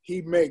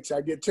he makes.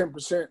 I get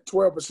 10%,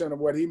 12% of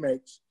what he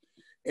makes.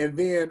 And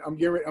then I'm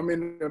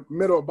in the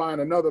middle of buying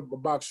another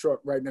box truck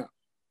right now.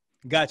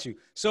 Got you.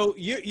 So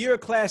you're a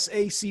Class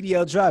A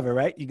CDL driver,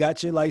 right? You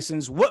got your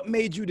license. What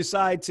made you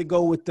decide to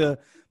go with the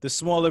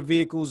smaller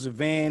vehicles, the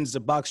vans,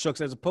 the box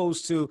trucks, as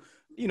opposed to,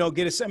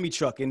 get a semi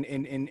truck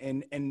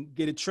and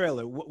get a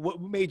trailer? What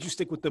made you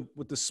stick with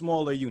the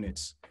smaller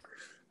units?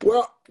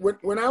 Well,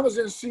 when I was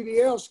in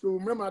CDL school,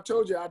 remember I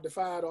told you I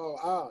defied all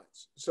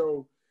odds.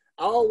 So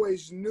I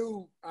always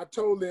knew, I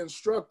told the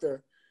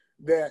instructor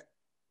that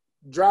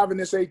driving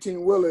this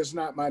 18-wheeler is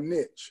not my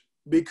niche,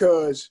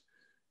 because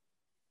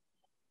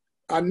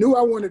I knew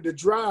I wanted to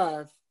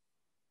drive,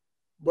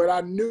 but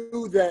I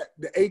knew that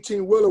the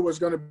 18-wheeler was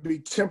going to be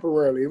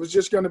temporarily. It was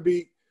just going to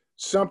be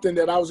something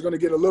that I was going to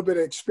get a little bit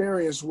of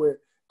experience with.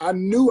 I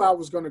knew I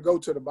was going to go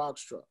to the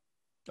box truck.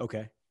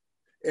 Okay.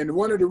 And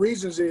one of the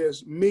reasons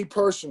is, me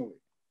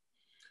personally,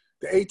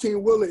 the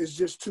 18-wheeler is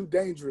just too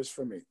dangerous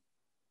for me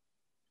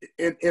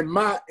in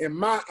my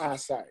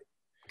eyesight.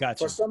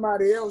 Gotcha. For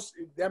somebody else,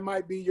 that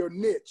might be your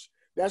niche.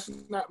 That's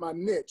not my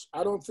niche.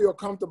 I don't feel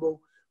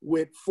comfortable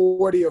with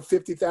 40 or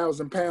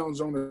 50,000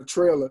 pounds on a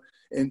trailer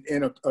and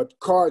a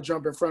car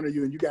jump in front of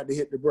you and you got to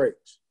hit the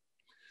brakes.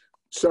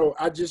 So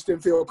I just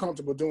didn't feel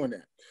comfortable doing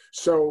that.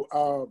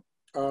 So,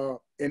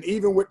 and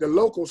even with the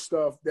local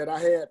stuff that I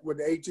had with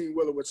the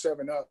 18-wheeler with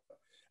 7-Up,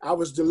 I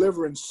was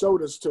delivering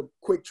sodas to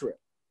Quick Trip.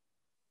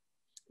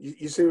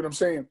 You see what I'm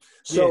saying?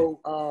 So,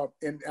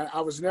 and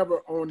I was never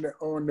on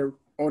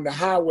the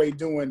highway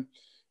doing,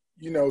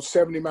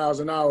 70 miles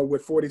an hour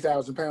with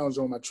 40,000 pounds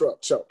on my truck.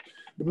 So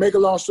to make a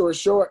long story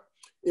short,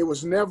 it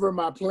was never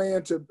my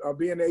plan to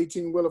be in the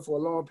 18-wheeler for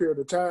a long period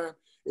of time.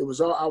 I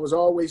was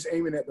always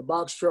aiming at the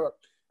box truck.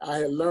 I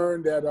had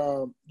learned that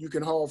you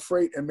can haul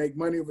freight and make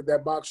money with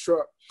that box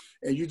truck,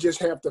 and you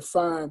just have to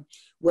find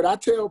what I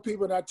tell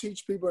people and I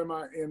teach people in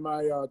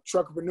my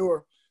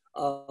Truckpreneur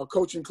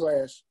coaching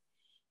class.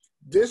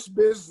 This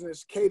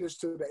business caters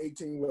to the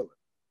 18-wheeler.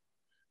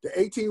 The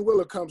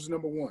 18-wheeler comes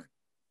number one.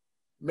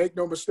 Make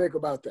no mistake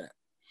about that.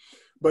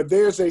 But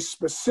there's a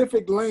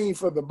specific lane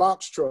for the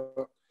box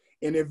truck,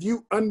 and if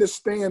you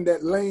understand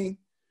that lane,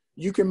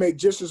 you can make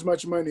just as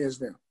much money as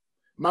them.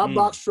 My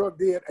box truck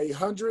did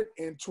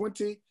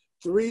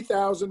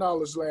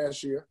 $123,000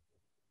 last year,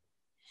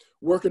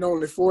 working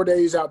only 4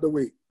 days out the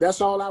week.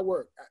 That's all I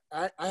work.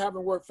 I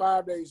haven't worked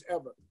 5 days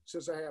ever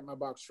since I had my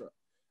box truck.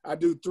 I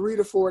do 3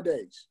 to 4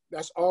 days.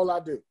 That's all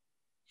I do.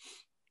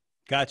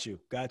 Got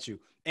you.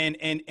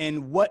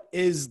 And what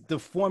is the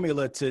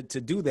formula to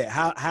do that?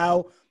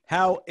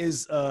 How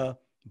is a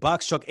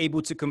box truck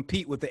able to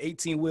compete with the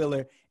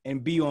 18-wheeler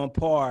and be on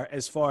par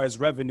as far as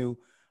revenue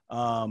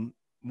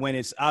when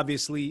it's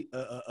obviously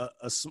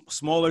a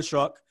smaller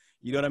truck?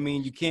 You know what I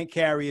mean? You can't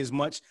carry as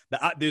much.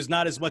 There's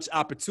not as much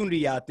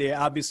opportunity out there.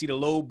 Obviously, the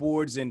load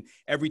boards and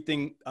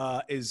everything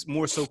is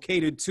more so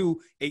catered to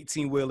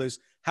 18-wheelers.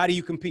 How do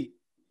you compete?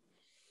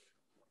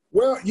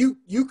 Well,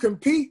 you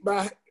compete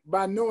by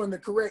knowing the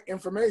correct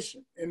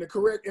information. And the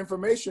correct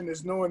information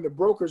is knowing the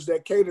brokers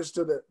that caters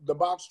to the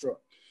box truck.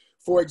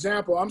 For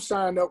example, I'm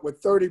signed up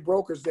with 30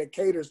 brokers that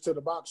caters to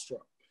the box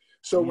truck.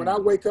 So when I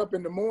wake up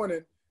in the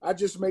morning, I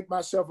just make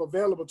myself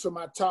available to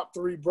my top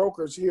 3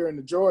 brokers here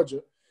in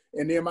Georgia.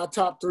 And then my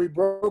top 3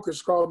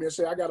 brokers call me and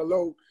say, I got a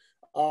load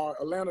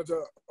Atlanta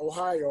to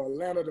Ohio,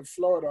 Atlanta to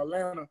Florida,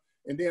 Atlanta.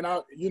 And then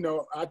I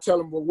tell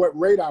them what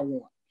rate I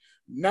want.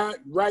 Not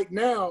right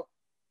now,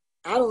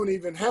 I don't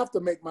even have to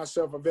make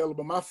myself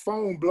available. My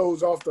phone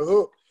blows off the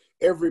hook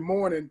every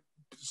morning.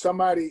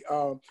 Somebody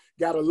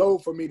got a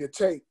load for me to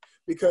take,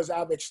 because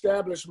I've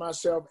established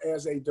myself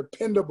as a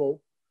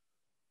dependable,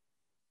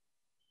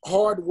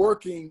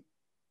 hardworking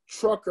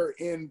trucker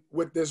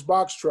with this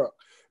box truck,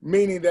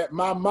 meaning that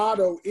my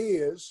motto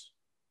is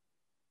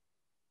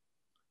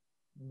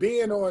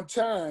being on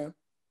time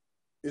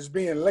is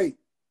being late.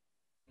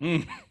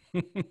 Being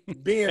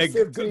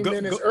 15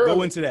 minutes early.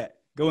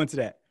 Go into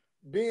that.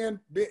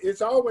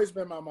 It's always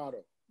been my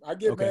motto. I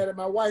get mad at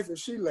my wife if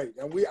she late,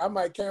 and I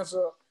might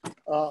cancel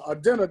a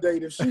dinner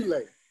date if she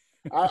late.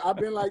 I've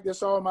been like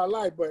this all my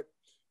life, but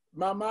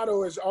my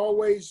motto has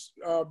always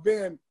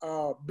been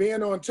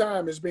being on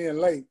time is being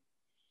late.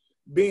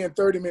 Being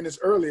 30 minutes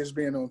early is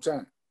being on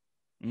time.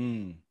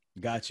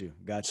 Got you.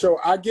 So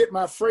I get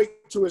my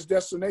freight to its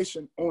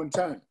destination on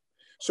time.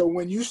 So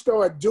when you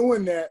start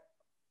doing that,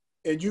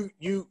 and you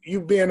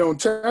being on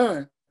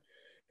time,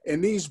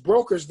 and these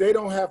brokers, they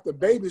don't have to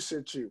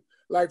babysit you.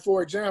 Like,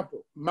 for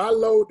example, my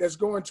load that's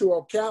going to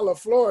Ocala,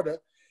 Florida,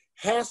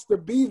 has to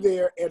be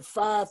there at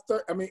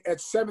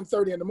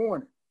 7:30 in the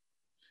morning.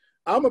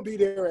 I'm gonna be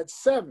there at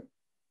 7.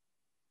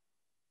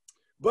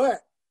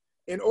 But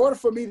in order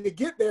for me to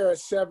get there at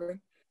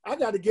 7, I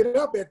got to get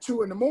up at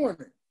 2 in the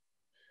morning.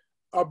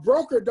 A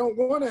broker don't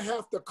want to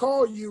have to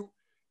call you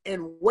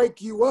and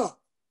wake you up.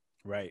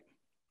 Right.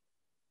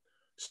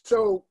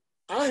 So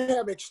I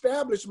have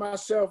established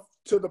myself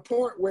to the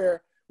point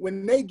where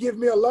when they give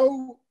me a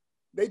load,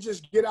 they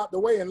just get out the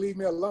way and leave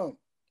me alone.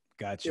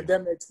 Gotcha. If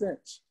that makes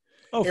sense.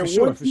 Oh, for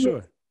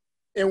sure.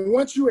 And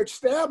once you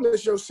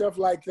establish yourself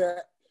like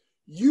that,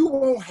 you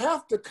won't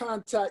have to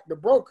contact the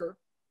broker.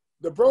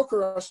 The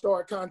broker will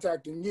start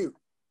contacting you.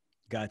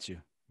 Got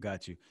you.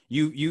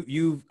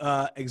 You've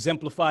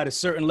exemplified a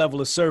certain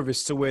level of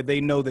service to where they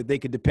know that they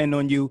could depend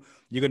on you.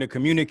 You're going to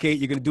communicate.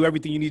 You're going to do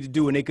everything you need to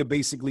do, and they could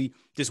basically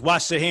just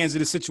wash their hands of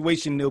the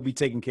situation. And they'll be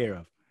taken care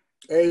of.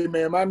 Hey,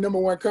 man, my number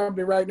one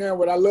company right now,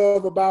 what I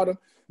love about them,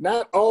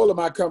 not all of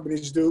my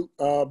companies do,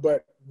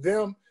 but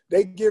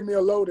they give me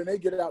a load and they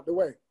get out the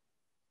way.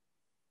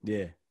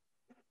 Yeah.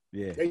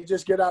 Yeah. They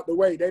just get out the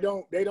way. They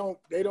don't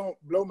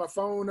blow my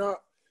phone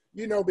up,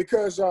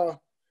 because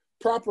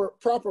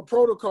proper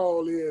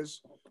protocol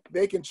is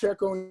they can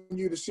check on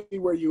you to see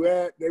where you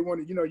at. They want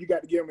to, you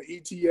got to give them an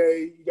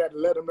ETA. You got to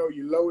let them know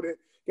you loaded.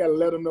 You got to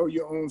let them know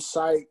you're on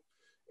site.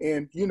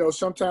 And,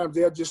 sometimes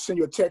they'll just send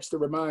you a text to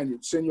remind you.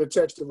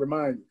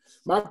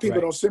 My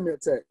people don't send me a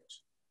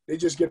text. They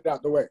just get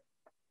out the way.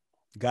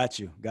 Got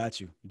you.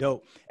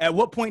 Dope. At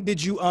what point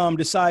did you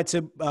decide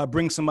to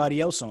bring somebody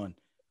else on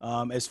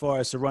as far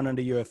as to run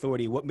under your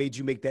authority? What made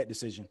you make that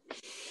decision?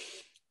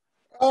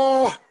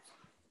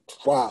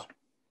 Wow.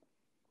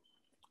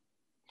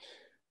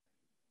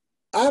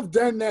 I've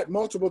done that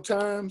multiple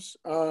times.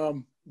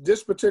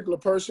 This particular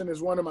person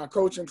is one of my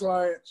coaching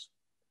clients.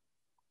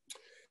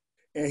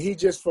 And he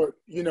just,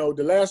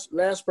 the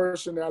last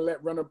person that I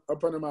let run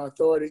up under my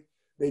authority,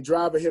 they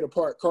drive or hit a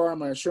parked car.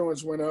 My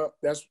insurance went up.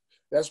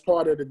 That's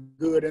part of the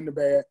good and the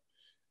bad.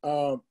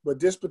 But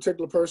this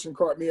particular person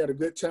caught me at a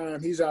good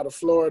time. He's out of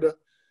Florida.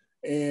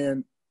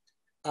 And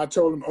I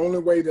told him only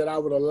way that I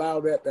would allow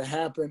that to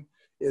happen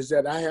is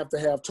that I have to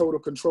have total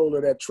control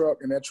of that truck.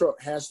 And that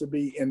truck has to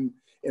be in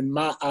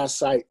my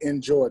eyesight in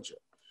Georgia.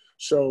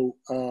 So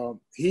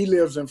he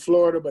lives in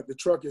Florida, but the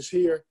truck is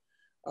here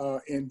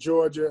in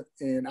Georgia.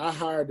 And I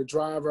hired the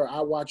driver.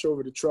 I watch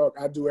over the truck.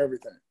 I do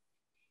everything.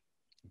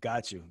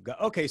 Got you.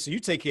 Okay, so you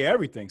take care of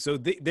everything. So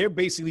they're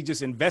basically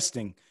just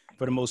investing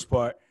for the most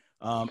part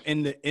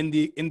in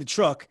the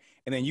truck,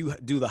 and then you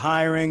do the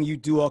hiring, you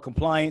do all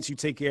compliance, you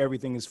take care of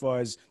everything as far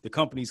as the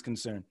company's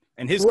concerned,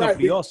 and his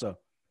company also.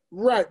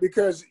 Right,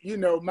 because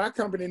my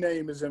company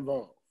name is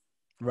involved.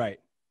 Right.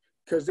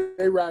 Because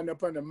they riding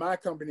up under my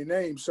company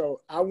name,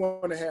 so I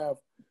want to have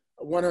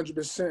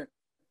 100%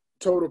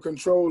 total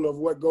control of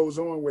what goes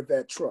on with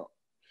that truck.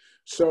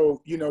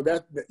 So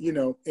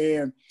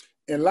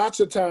and lots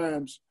of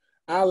times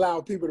I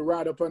allow people to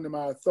ride up under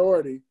my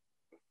authority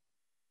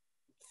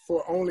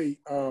for only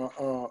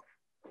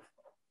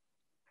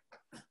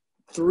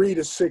 3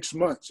 to 6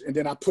 months, and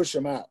then I push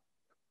them out.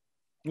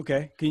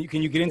 Okay.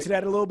 Can you get into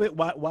that a little bit?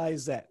 Why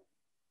is that?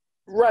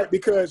 Right,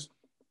 because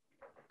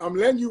I'm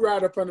letting you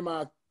ride up under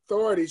my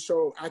authority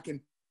so I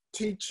can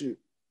teach you.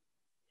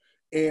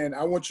 And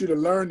I want you to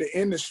learn the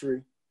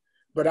industry,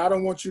 but I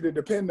don't want you to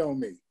depend on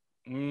me.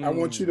 I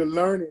want you to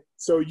learn it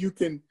so you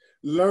can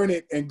learn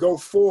it and go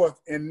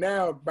forth. And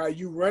now by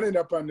you running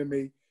up under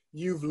me,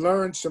 you've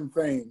learned some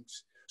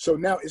things. So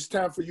now it's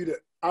time for you to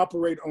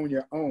operate on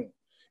your own.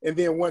 And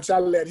then once I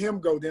let him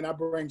go, then I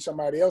bring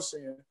somebody else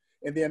in,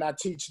 and then I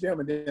teach them,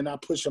 and then I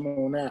push them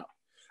on out.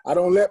 I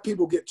don't let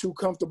people get too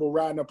comfortable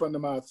riding up under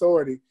my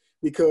authority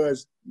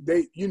because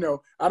they,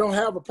 I don't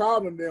have a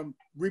problem them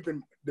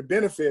reaping the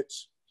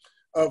benefits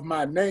of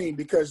my name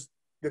because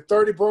the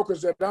 30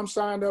 brokers that I'm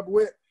signed up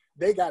with,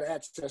 they got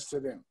access to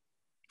them.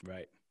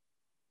 Right.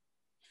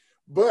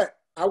 But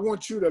I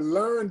want you to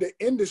learn the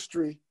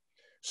industry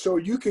so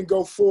you can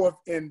go forth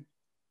and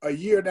a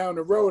year down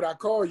the road, I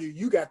call you,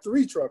 you got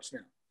 3 trucks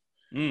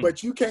now.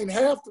 But you can't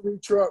have 3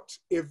 trucks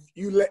if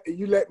you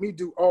let me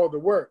do all the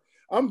work.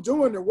 I'm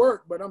doing the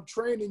work, but I'm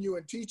training you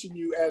and teaching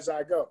you as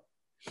I go.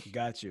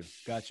 Got you.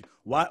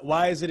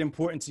 Why is it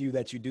important to you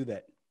that you do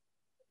that?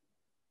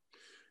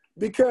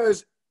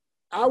 Because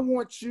I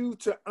want you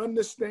to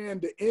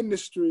understand the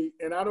industry,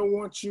 and I don't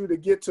want you to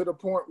get to the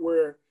point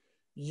where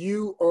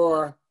you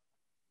are,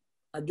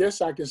 I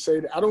guess I can say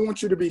that, I don't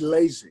want you to be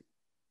lazy.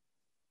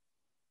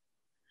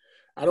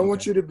 I don't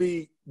want you to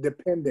be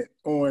dependent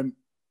on,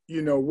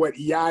 what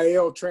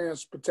Yael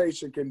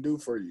Transportation can do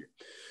for you.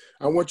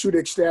 I want you to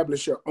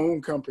establish your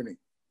own company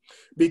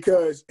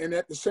because, and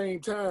at the same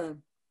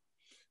time,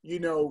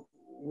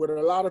 what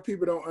a lot of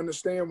people don't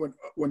understand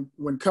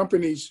when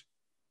companies,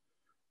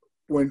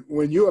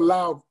 when you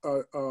allow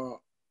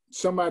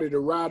somebody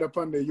to ride up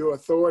under your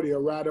authority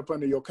or ride up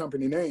under your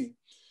company name,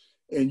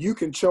 and you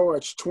can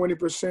charge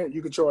 20%,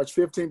 you can charge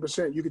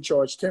 15%, you can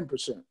charge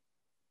 10%.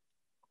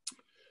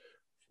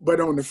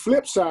 But on the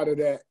flip side of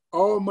that,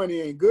 all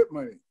money ain't good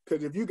money.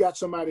 Because if you got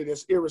somebody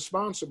that's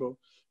irresponsible,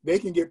 they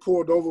can get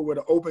pulled over with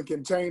an open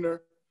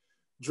container,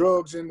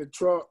 drugs in the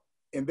truck,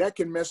 and that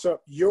can mess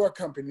up your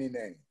company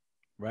name.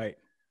 Right.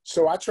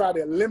 So I try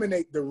to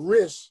eliminate the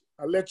risk.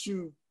 I let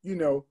you,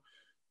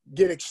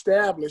 get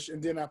established,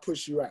 and then I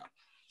push you out.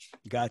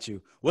 Got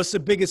you. What's the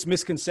biggest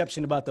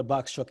misconception about the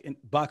box truck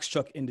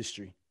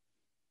industry?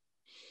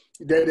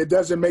 That it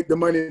doesn't make the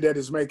money that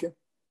it's making.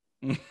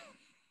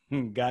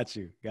 Got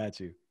you.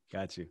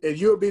 And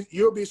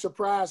you'll be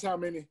surprised how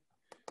many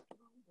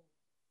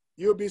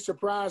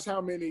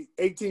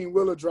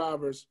 18-wheeler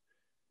drivers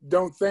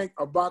don't think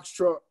a box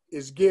truck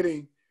is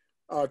getting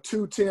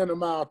 $210 a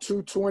mile,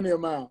 $220 a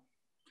mile.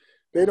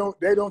 They don't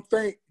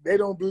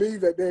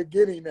believe that they're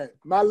getting that.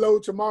 My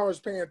load tomorrow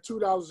is paying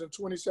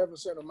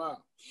 $2.27 a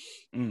mile.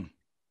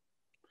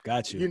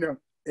 Got you.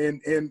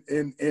 And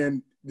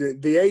the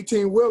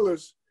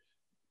 18-wheelers,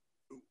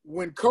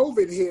 when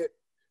COVID hit,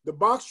 the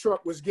box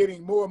truck was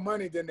getting more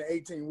money than the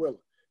 18-wheeler.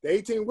 The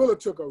 18-wheeler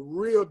took a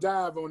real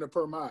dive on the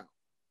per mile.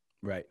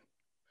 Right.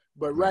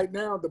 But right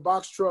now, the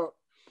box truck,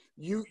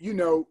 you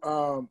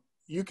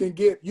can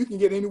get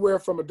anywhere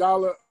from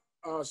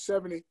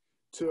 $1.70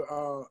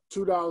 to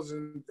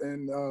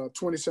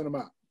 $2.20 a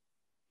mile.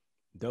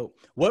 Dope.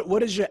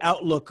 What is your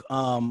outlook,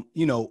 on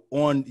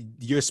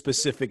your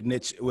specific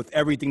niche with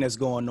everything that's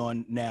going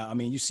on now? I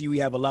mean, you see, we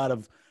have a lot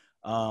of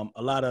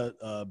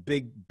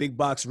big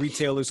box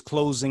retailers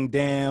closing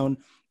down.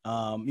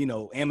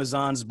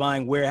 Amazon's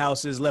buying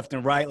warehouses left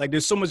and right. Like,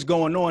 there's so much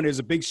going on. There's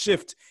a big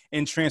shift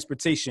in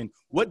transportation.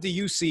 What do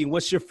you see?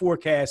 What's your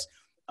forecast?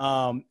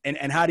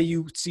 And how do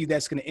you see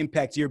that's going to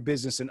impact your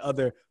business and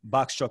other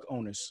box truck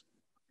owners?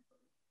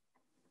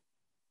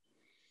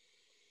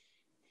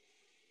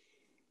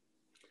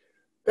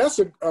 That's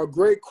a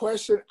great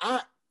question.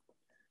 I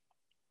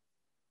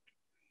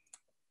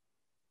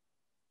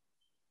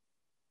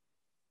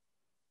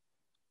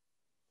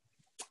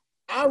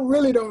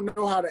really don't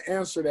know how to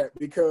answer that,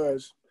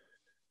 because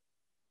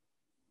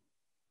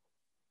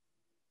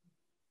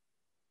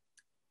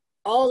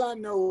all I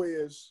know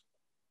is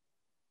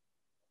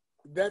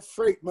that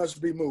freight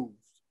must be moved.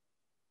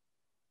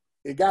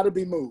 It got to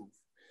be moved.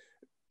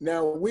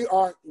 Now we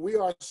are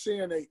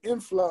seeing an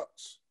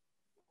influx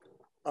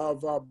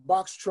of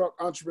box truck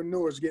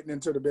entrepreneurs getting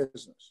into the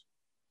business.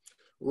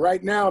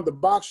 Right now, the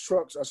box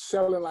trucks are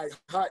selling like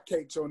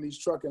hotcakes on these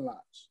trucking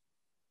lots.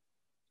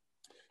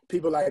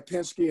 People like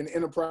Penske and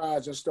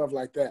Enterprise and stuff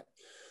like that.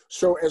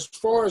 So as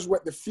far as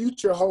what the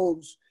future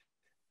holds,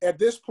 at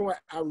this point,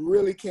 I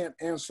really can't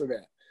answer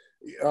that.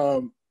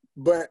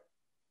 But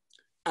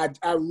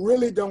I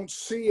really don't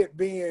see it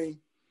being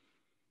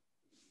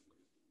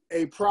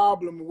a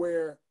problem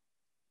where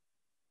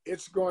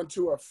it's going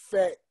to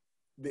affect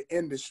the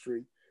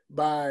industry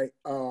by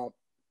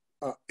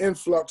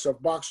influx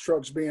of box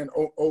trucks being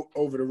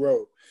over the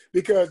road.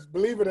 Because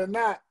believe it or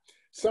not,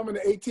 some of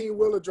the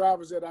 18-wheeler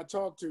drivers that I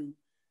talk to,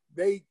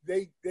 they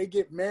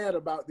get mad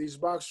about these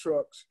box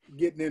trucks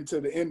getting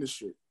into the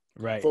industry.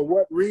 Right. For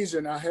what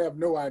reason, I have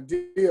no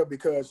idea,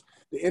 because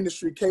the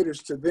industry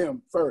caters to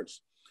them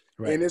first.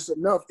 Right. And it's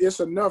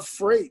enough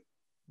freight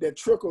that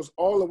trickles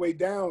all the way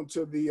down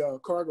to the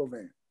cargo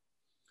van.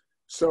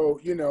 So,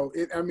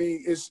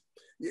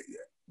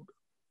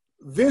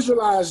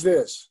 visualize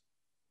this.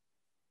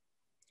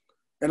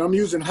 And I'm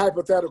using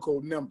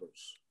hypothetical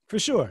numbers. For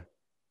sure.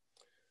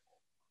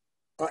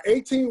 An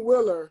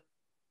 18-wheeler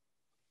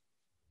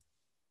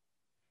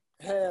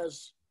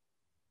has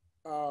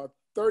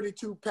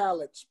 32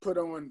 pallets put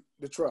on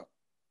the truck,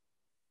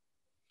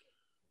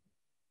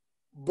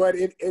 but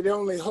it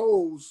only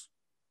holds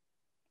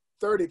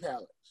 30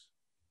 pallets.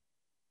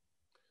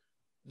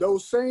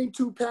 Those same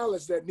 2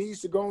 pallets that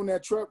needs to go on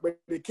that truck, but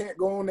it can't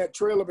go on that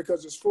trailer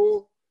because it's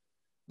full,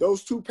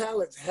 those 2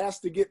 pallets has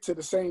to get to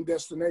the same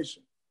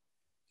destination.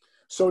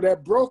 So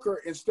that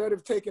broker, instead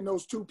of taking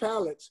those 2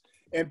 pallets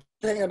and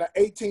paying an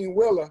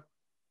 18-wheeler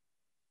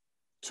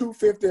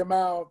 $2.50 a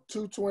mile,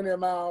 $2.20 a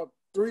mile,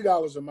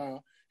 $3 a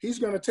mile, he's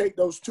going to take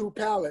those 2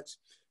 pallets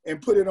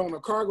and put it on a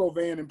cargo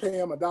van and pay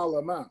him $1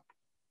 a mile.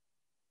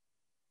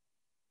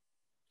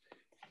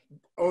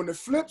 On the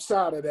flip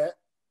side of that,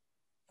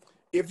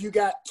 if you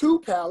got 2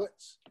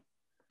 pallets,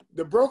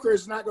 the broker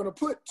is not going to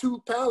put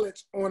 2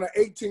 pallets on an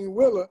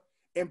 18-wheeler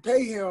and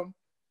pay him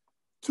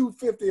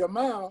 $2.50 a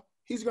mile.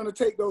 He's going to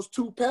take those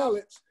 2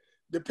 pallets,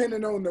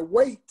 depending on the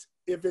weight.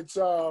 If it's,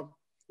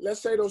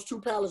 let's say those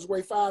 2 pallets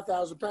weigh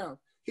 5,000 pounds,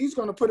 he's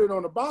going to put it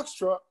on a box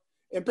truck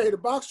and pay the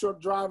box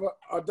truck driver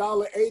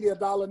 $1.80,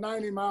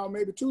 $1.90 a mile,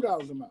 maybe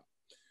 $2 a mile.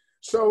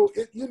 So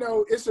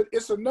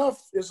it's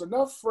enough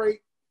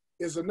freight,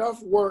 it's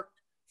enough work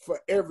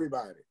for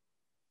everybody.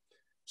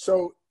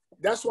 So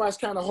that's why it's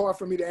kind of hard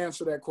for me to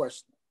answer that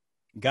question.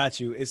 Got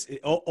you.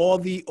 All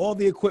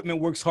the equipment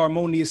works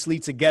harmoniously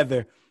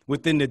together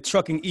within the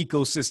trucking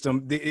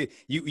ecosystem.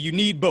 You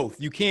need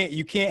both. You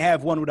can't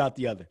have one without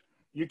the other.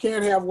 You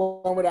can't have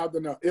one without the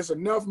other. It's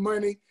enough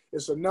money.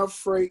 It's enough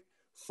freight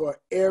for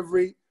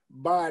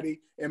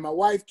everybody. And my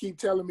wife keep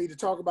telling me to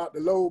talk about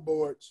the load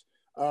boards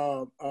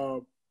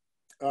that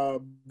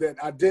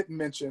I didn't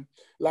mention.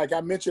 Like I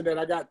mentioned that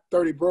I got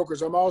 30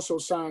 brokers. I'm also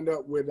signed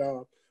up with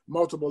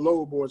multiple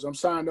load boards. I'm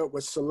signed up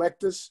with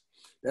Selectus.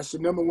 That's the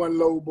 #1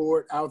 load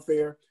board out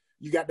there.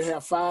 You got to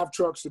have 5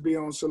 trucks to be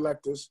on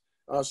Selectus.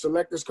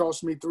 Selectus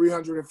costs me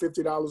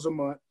 $350 a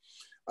month.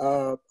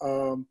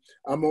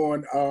 I'm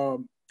on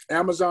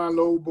Amazon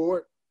load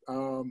board.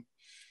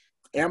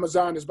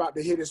 Amazon is about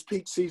to hit its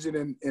peak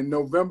season in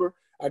November.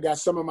 I got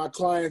some of my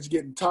clients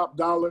getting top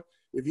dollar.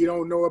 If you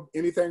don't know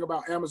anything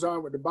about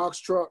Amazon with the box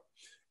truck,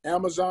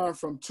 Amazon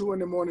from 2 in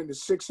the morning to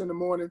 6 in the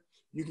morning,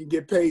 you can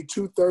get paid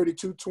 $2.30,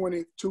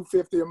 $2.20,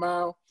 $2.50 a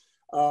mile.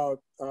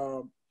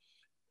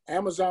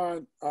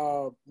 Amazon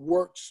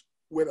works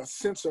with a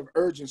sense of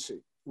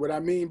urgency. What I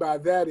mean by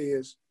that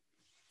is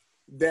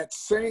that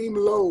same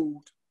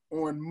load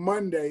on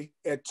Monday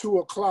at 2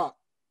 o'clock,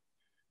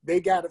 they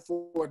got it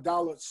for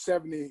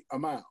 $1.70 a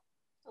mile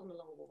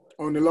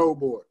on the load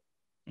board.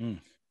 Mm.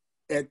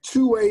 At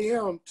 2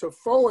 a.m. to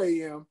 4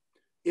 a.m.,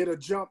 it'll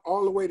jump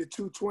all the way to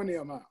 220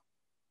 a mile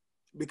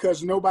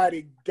because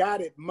nobody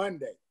got it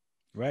Monday.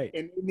 Right.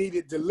 And they need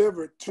it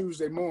delivered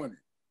Tuesday morning.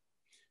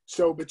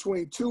 So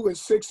between 2 and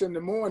 6 in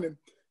the morning,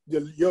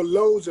 your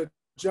loads will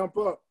jump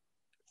up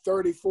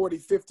 30, 40,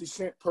 50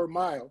 cents per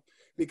mile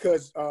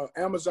because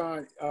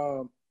Amazon,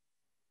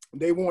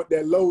 they want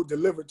that load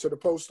delivered to the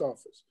post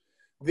office.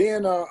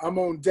 Then I'm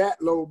on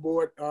DAT load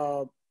board.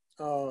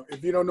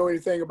 If you don't know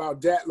anything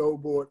about DAT load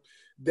board,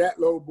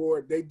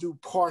 they do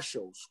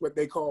partials, what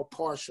they call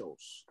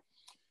partials.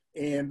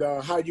 And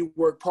how you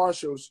work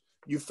partials,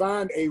 you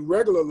find a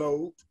regular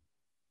load,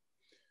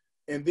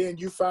 and then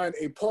you find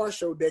a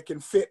partial that can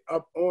fit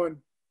up on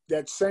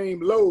that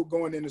same load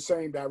going in the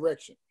same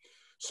direction.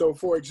 So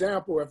for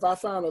example, if I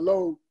find a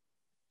load,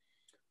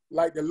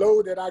 like the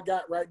load that I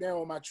got right now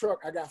on my truck,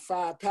 I got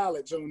 5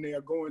 pallets on there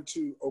going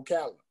to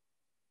Ocala.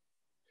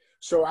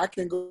 So I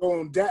can go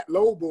on that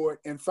load board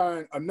and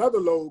find another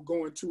load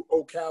going to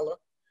Ocala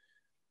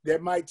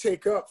that might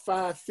take up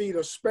 5 feet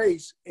of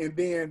space, and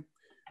then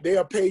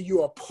they'll pay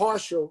you a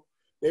partial.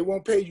 They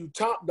won't pay you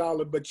top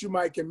dollar, but you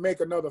might can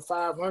make another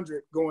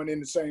 500 going in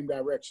the same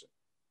direction.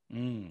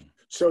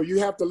 So you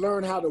have to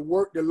learn how to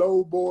work the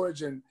load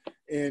boards and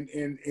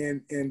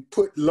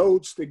put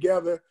loads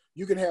together.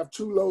 You can have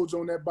 2 loads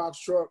on that box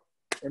truck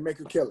and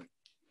make a killing.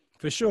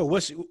 For sure.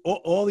 What's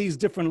all these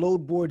different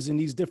load boards and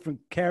these different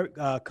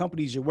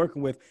companies you're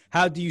working with?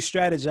 How do you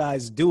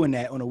strategize doing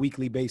that on a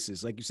weekly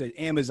basis? Like you said,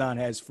 Amazon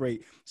has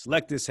freight,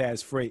 Selectus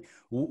has freight.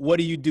 What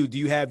do? Do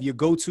you have your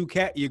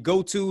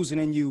go-tos,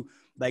 and then you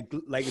like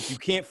if you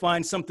can't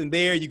find something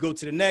there, you go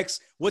to the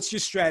next? What's your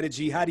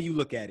strategy? How do you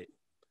look at it?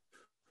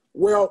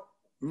 Well,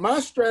 my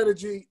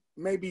strategy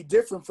may be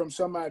different from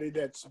somebody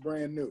that's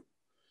brand new.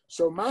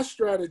 So my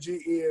strategy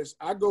is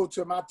I go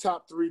to my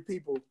top 3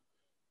 people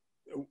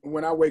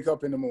when I wake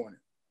up in the morning,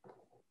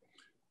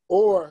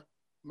 or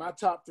my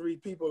top 3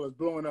 people is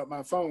blowing up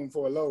my phone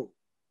for a load.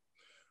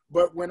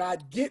 But when I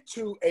get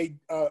to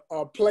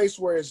a place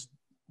where it's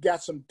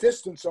got some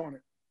distance on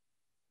it,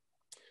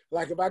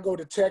 like if I go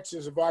to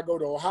Texas, if I go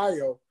to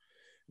Ohio,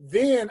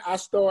 then I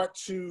start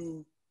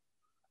to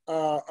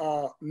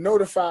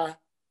notify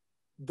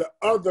the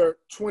other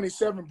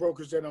 27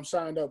 brokers that I'm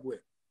signed up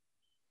with.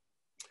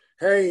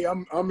 Hey,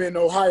 I'm in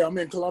Ohio. I'm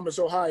in Columbus,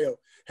 Ohio.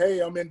 Hey,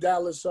 I'm in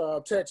Dallas,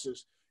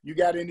 Texas. You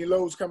got any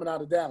loads coming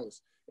out of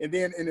Dallas? And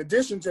then in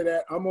addition to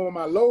that, I'm on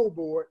my load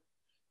board,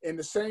 and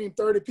the same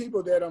 30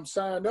 people that I'm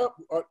signed up,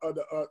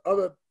 the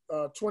other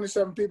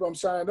 27 people I'm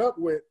signed up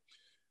with,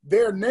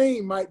 their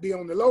name might be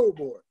on the load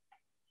board.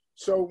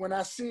 So when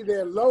I see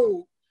their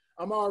load,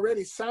 I'm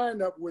already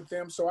signed up with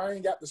them, so I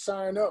ain't got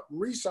to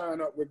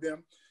re-sign up with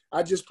them.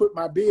 I just put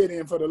my bid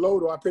in for the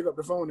load, or I pick up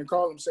the phone and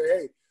call them and say,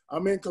 hey,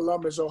 I'm in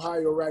Columbus,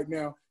 Ohio right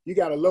now. You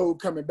got a load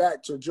coming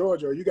back to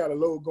Georgia, or you got a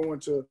load going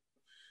to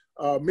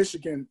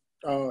Michigan.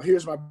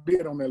 Here's my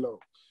bid on that load.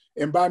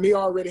 And by me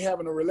already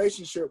having a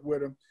relationship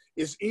with them,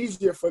 it's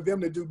easier for them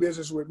to do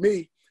business with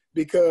me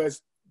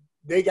because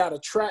they got a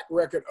track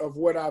record of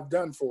what I've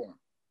done for them.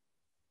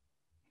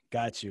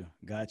 Got you.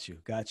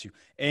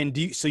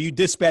 And so you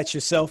dispatch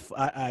yourself,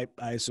 I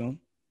assume?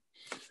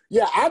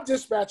 Yeah, I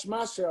dispatch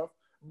myself,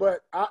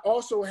 but I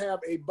also have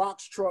a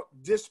box truck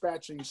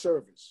dispatching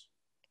service.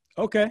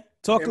 Okay.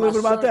 Talk a little bit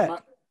about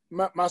that.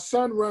 My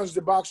son runs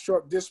the box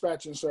truck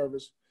dispatching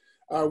service.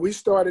 We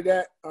started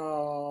that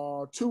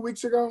 2.5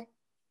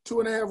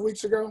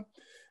 weeks ago.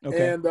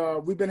 Okay. And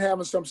we've been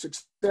having some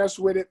success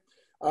with it.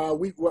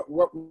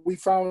 What we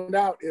found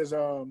out is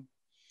a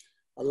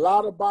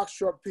lot of box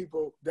truck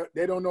people,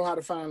 they don't know how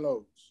to find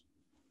loads.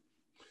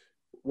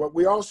 What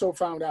we also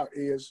found out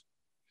is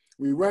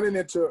we running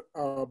into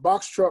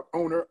box truck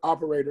owner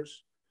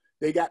operators.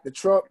 They got the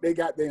truck, they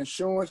got the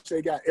insurance,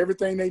 they got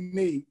everything they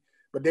need,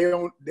 but they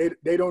don't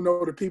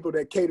know the people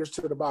that caters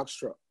to the box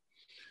truck.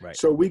 Right.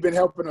 So we've been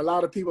helping a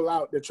lot of people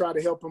out to try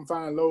to help them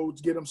find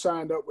loads, get them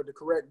signed up with the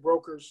correct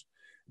brokers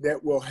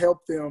that will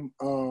help them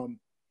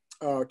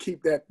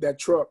keep that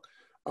truck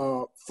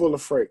full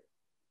of freight.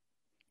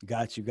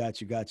 Got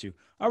you.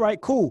 All right,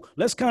 cool.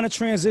 Let's kind of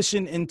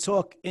transition and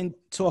talk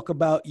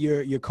about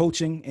your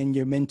coaching and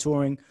your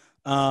mentoring.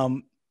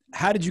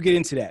 How did you get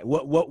into that?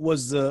 What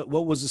was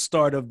the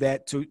start of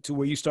that to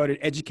where you started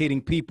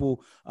educating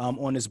people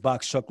on this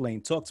box truck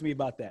lane? Talk to me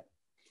about that.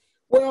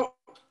 Well,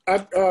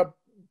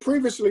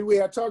 previously we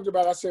had talked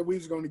about, I said we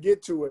was going to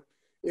get to it,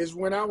 is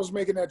when I was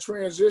making that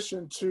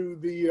transition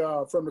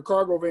to from the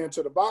cargo van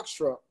to the box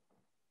truck,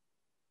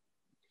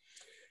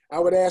 I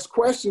would ask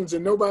questions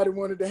and nobody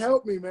wanted to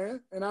help me,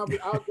 man. And I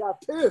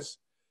got pissed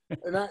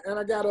and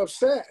I got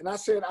upset, and I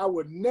said I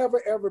would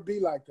never, ever be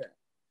like that.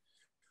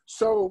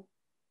 So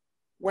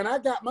when I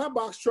got my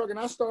box truck and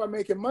I started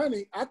making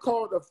money, I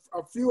called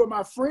a few of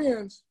my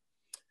friends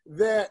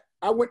that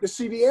I went to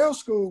CDL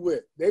school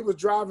with. They was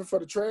driving for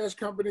the trash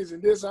companies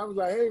and this. I was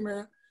like, hey,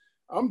 man,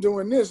 I'm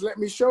doing this. Let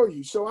me show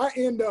you. So I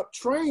end up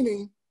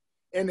training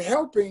and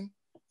helping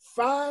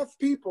 7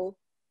 people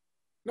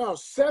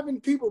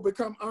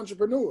become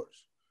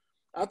entrepreneurs.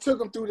 I took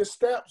them through the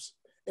steps.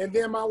 And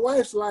then my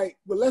wife's like,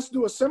 well, let's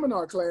do a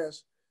seminar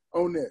class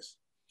on this.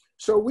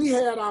 So we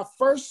had our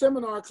first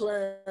seminar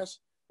class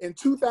in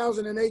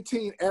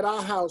 2018 at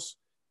our house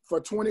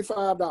for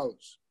 $25.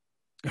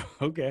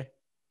 Okay.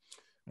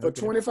 For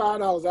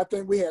 $25. I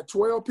think we had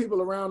 12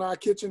 people around our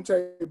kitchen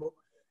table,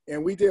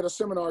 and we did a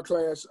seminar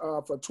class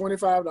for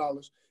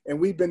 $25, and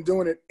we've been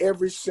doing it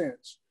ever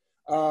since.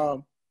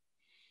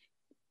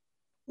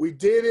 We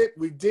did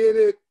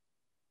it.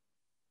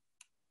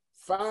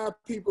 5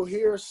 people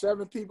here,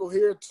 7 people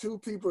here, 2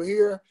 people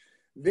here.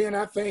 Then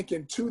I think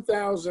in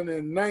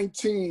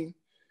 2019,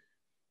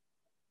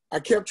 I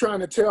kept trying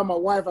to tell my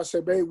wife, I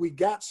said, babe, we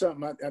got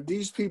something.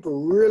 These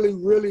people really,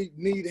 really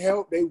need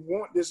help. They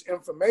want this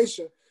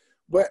information.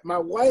 But my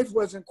wife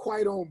wasn't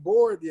quite on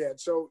board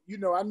yet. So, you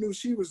know, I knew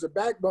she was the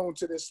backbone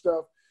to this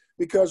stuff,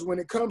 because when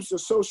it comes to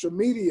social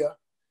media,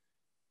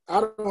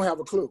 I don't have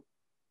a clue.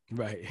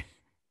 Right.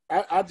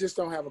 I just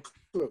don't have a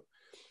clue.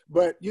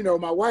 But, you know,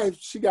 my wife,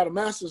 she got a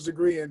master's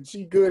degree and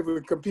she good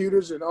with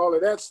computers and all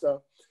of that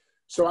stuff.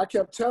 So I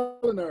kept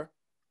telling her,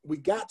 we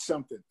got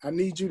something. I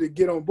need you to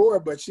get on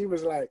board. But she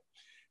was like,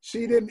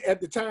 she didn't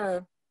at the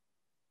time.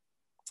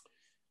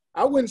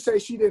 I wouldn't say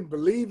she didn't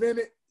believe in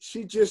it.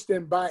 She just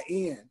didn't buy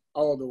in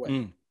all the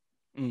way.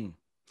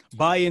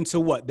 Buy into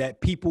what? That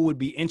people would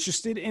be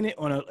interested in it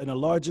on a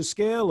larger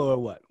scale, or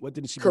what? What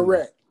did she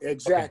Correct. Believe?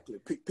 Exactly.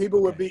 Okay.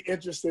 People would be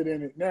interested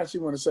in it. Now she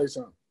want to say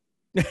something.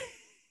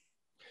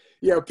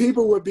 Yeah,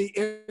 people would be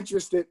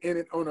interested in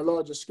it on a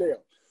larger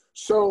scale.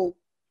 So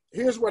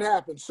here's what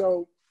happened.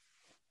 So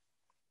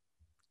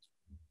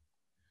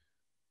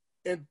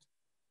in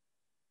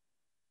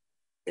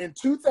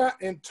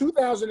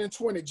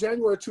 2020,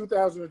 January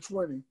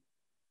 2020,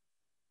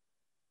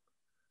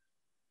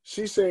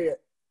 she said,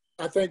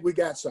 I think we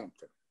got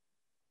something.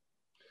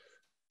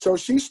 So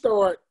she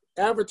started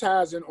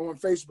advertising on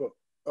Facebook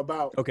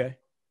about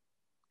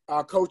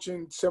our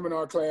coaching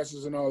seminar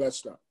classes and all that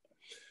stuff.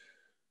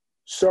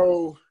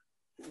 So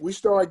we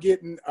started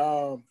getting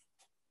a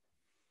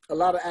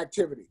lot of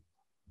activity.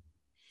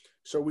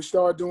 So we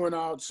started doing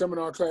our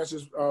seminar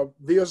classes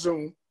via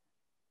Zoom.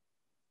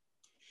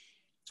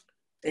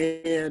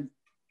 And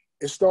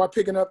it started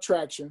picking up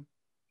traction.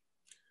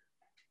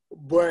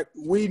 But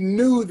we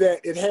knew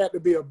that it had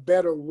to be a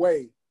better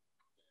way.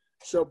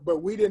 So,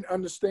 but we didn't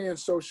understand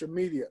social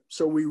media.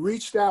 So we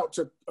reached out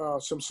to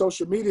some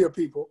social media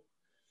people,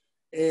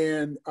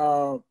 and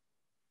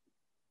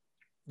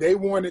they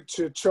wanted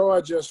to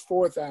charge us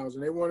 $4,000.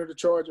 They wanted to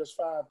charge us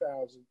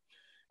 $5,000.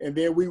 And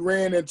then we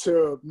ran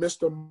into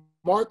Mr.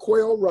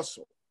 Marquell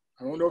Russell.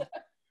 I don't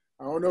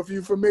know if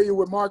you're familiar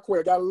with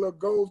Marquell. Got a little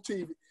gold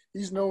TV.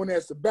 He's known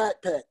as the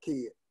Backpack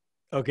Kid.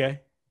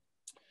 Okay.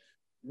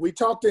 We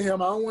talked to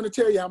him. I don't want to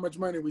tell you how much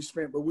money we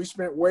spent, but we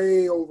spent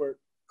way over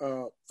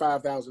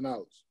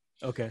 $5,000.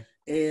 Okay.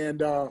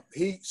 And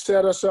he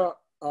set us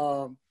up.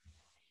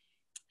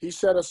 He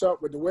set us up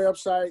with the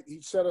website.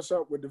 He set us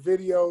up with the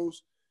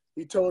videos.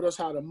 He told us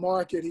how to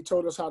market. He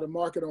told us how to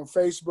market on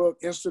Facebook,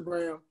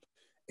 Instagram.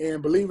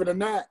 And believe it or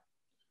not,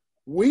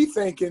 we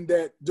thinking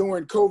that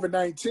during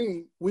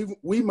COVID-19,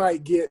 we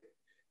might get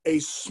a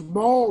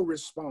small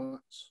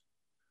response.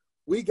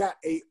 We got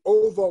a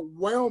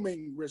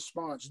overwhelming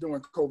response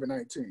during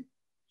COVID-19.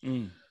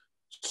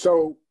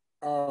 So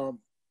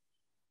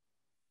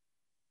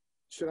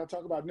should I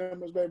talk about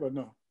numbers, babe, or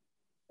no?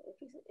 If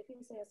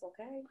you say it's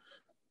okay.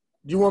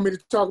 You want me to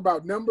talk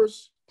about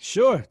numbers?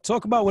 Sure.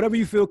 Talk about whatever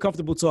you feel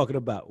comfortable talking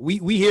about. We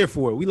here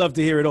for it. We love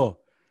to hear it all.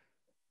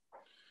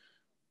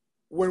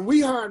 When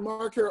we hired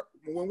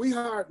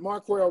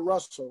Marquell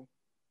Russell,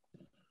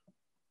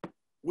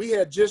 we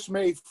had just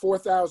made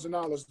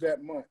 $4,000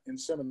 that month in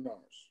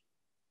seminars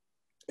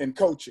and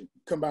coaching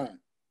combined.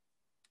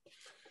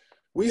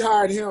 We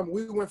hired him.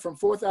 We went from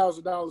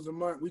 $4,000 a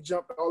month. We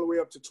jumped all the way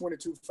up to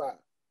 $22,500.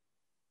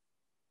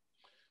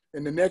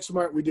 And the next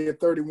month we did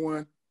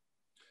 31.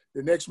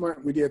 The next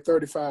month we did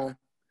 35.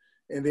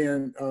 And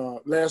then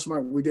last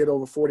month we did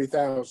over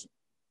 40,000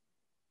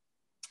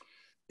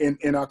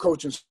 in our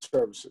coaching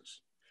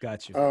services.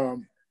 Gotcha.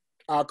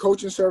 Our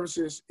coaching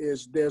services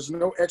there's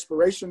no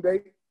expiration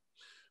date.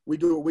 We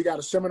got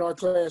a seminar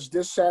class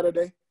this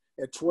Saturday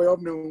at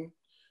 12 noon.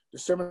 The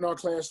seminar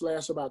class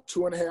lasts about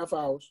 2.5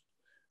 hours.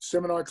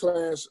 Seminar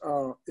class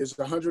is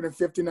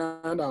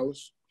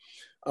 $159.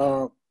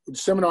 The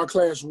seminar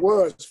class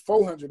was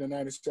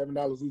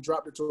 $497. We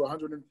dropped it to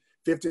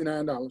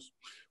 $159.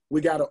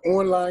 We got an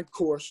online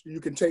course you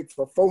can take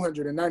for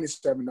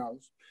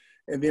 $497.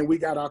 And then we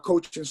got our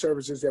coaching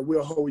services that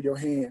will hold your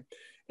hand.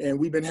 And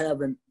we've been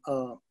having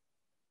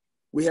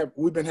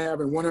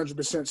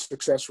 100%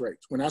 success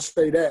rates. When I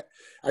say that,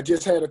 I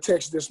just had a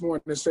text this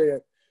morning that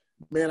said,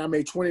 man, I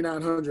made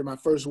 $2,900 my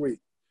first week.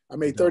 I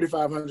made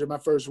 $3,500 my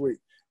first week.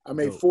 I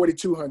made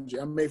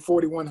 $4,200. I made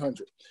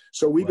 $4,100.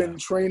 So we've been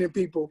training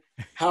people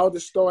how to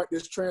start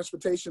this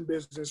transportation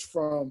business,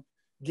 from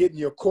getting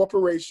your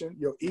corporation,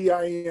 your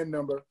EIN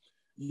number,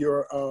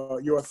 your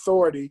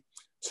authority,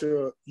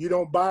 to you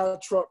don't buy a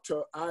truck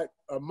to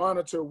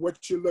monitor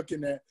what you're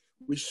looking at.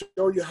 We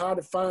show you how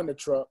to find a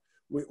truck.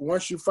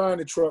 Once you find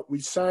the truck, we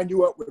sign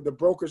you up with the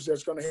brokers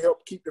that's going to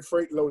help keep the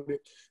freight loaded.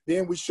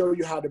 Then we show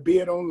you how to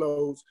bid on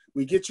loads.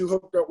 We get you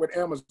hooked up with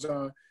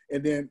Amazon,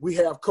 and then we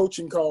have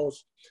coaching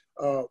calls.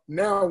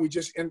 Now we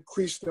just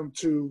increased them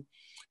to,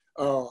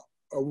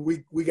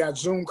 we got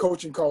Zoom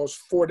coaching calls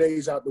 4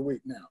 days out the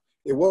week now.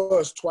 It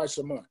was twice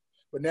a month,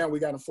 but now we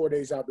got them 4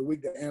 days out the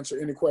week to answer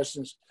any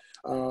questions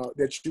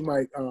that you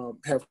might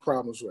have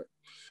problems with.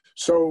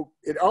 So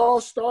it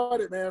all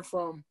started, man,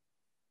 from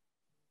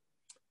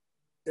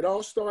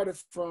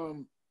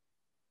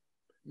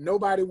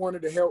nobody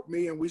wanted to help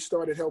me, and we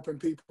started helping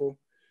people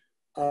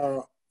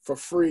for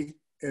free.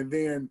 And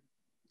then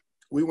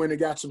we went and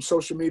got some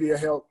social media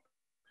help,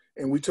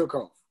 and we took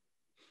off.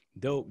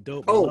 Dope.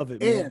 I love it,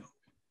 man. And,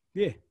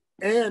 yeah.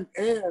 And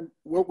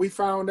what we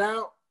found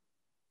out,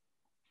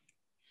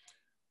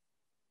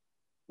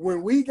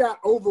 when we got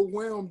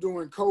overwhelmed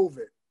during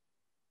COVID,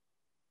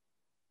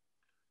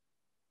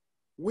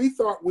 we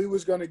thought we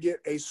was going to get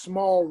a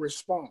small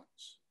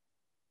response.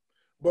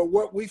 But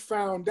what we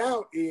found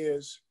out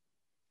is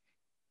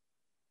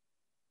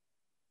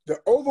the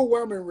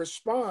overwhelming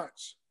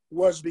response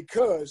was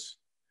because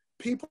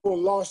people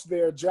lost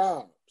their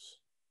jobs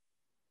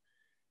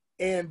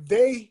and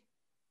they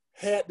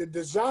had the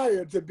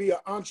desire to be an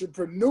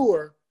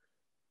entrepreneur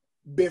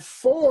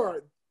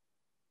before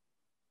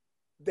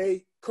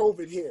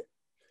COVID hit.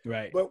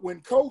 Right. But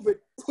when COVID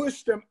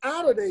pushed them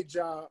out of their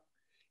job,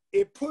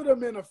 it put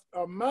them in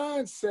a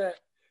mindset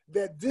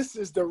that this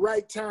is the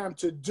right time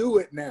to do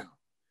it now.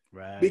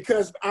 Right.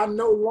 Because I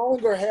no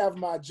longer have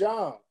my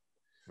job.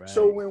 Right.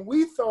 So when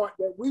we thought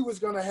that we was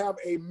going to have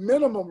a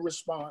minimum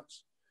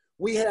response,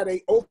 we had an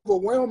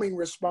overwhelming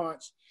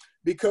response,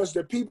 because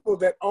the people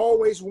that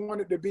always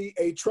wanted to be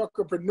a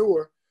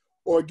truckerpreneur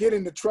or get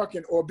into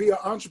trucking or be an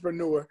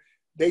entrepreneur,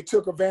 they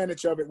took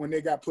advantage of it when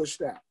they got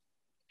pushed out.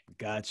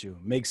 Got you.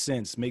 Makes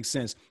sense.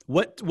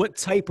 What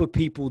type of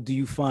people do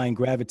you find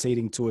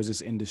gravitating towards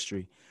this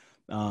industry?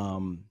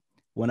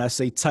 When I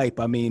say type,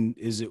 I mean,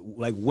 is it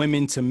like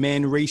women to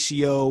men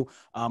ratio?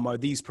 Are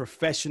these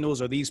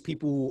professionals? Are these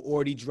people who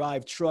already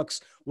drive trucks?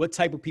 What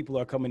type of people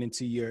are coming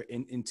into your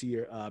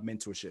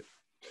mentorship?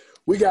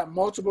 We got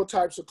multiple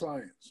types of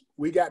clients.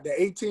 We got the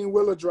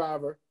 18-wheeler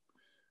driver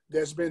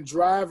that's been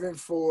driving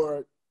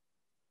for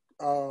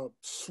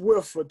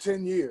Swift for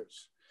 10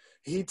 years.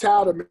 He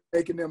tired of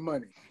making their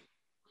money.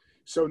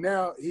 So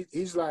now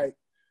he's like,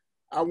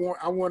 I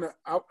want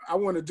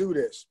to do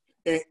this.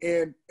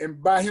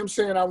 And by him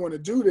saying, I want to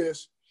do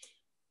this,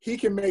 he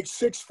can make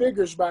six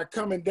figures by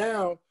coming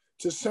down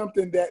to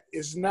something that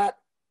is not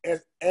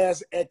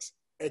as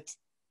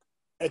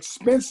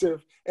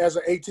expensive as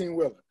an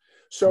 18-wheeler.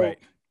 So right.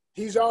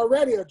 He's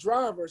already a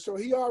driver, so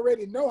he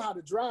already know how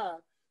to drive,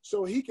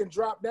 so he can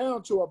drop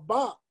down to a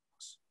box,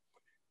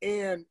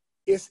 and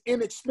it's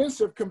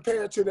inexpensive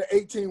compared to the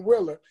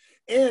 18-wheeler.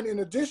 And in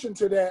addition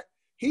to that,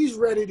 he's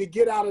ready to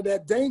get out of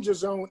that danger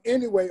zone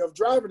anyway of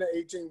driving an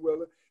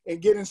 18-wheeler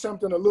and getting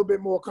something a little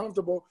bit more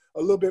comfortable, a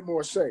little bit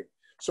more safe.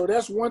 So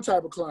that's one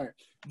type of client.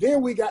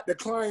 Then we got the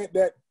client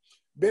that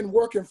been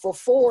working for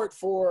Ford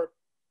for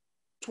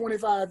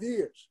 25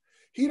 years.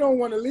 He don't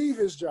want to leave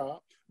his job,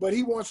 but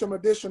he wants some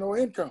additional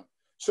income.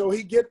 So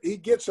he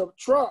gets a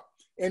truck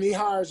and he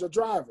hires a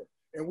driver,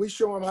 and we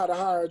show him how to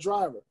hire a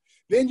driver.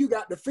 Then you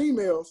got the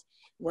females.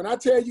 When I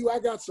tell you I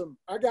got some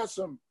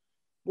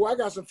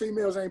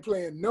females ain't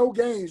playing no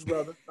games,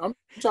 brother. I'm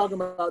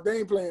talking about they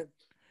ain't playing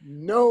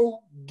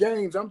no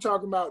games. I'm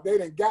talking about they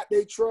done got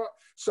their truck.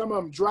 Some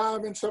of them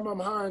driving, some of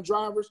them hiring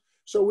drivers.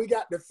 So we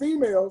got the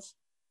females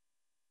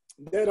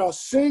that are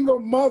single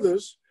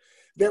mothers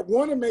that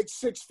want to make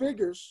six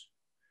figures,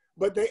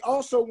 but they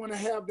also want to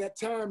have that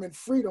time and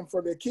freedom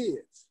for their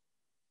kids.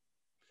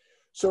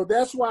 So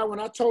that's why when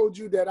I told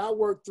you that I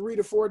work 3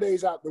 to 4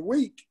 days out the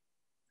week,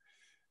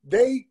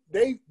 they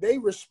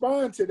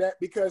respond to that,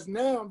 because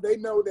now they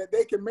know that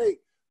they can make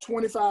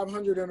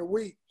 $2,500 in a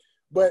week,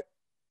 but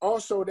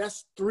also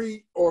that's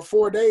 3 or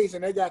 4 days,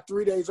 and they got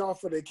 3 days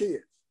off for their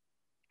kids.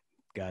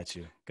 Got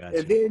you.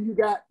 And then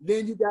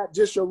you got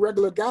just your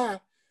regular guy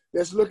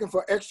that's looking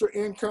for extra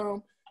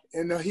income,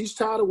 and he's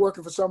tired of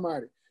working for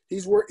somebody.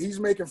 He's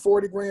making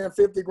 40 grand,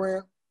 50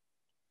 grand,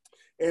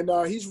 and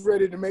he's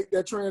ready to make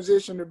that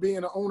transition to being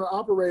an owner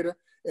operator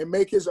and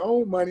make his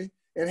own money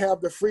and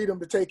have the freedom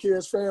to take care of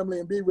his family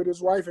and be with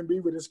his wife and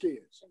be with his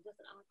kids. And just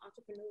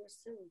entrepreneurs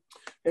too.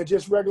 And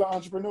just regular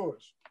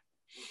entrepreneurs.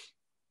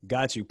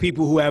 Got you.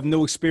 People who have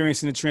no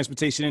experience in the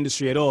transportation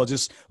industry at all,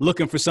 just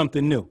looking for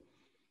something new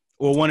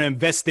or want to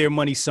invest their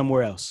money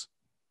somewhere else.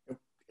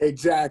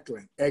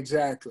 Exactly. And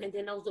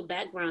then those are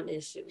background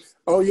issues.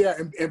 Oh yeah,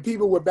 and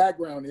people with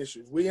background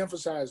issues. We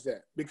emphasize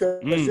that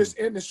because this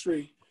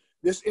industry,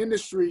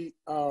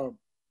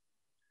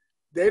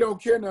 they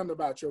don't care nothing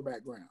about your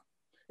background.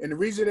 And the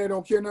reason they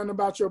don't care nothing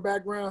about your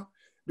background,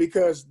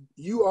 because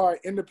you are an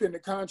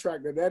independent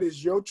contractor. That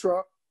is your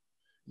truck.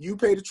 You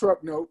pay the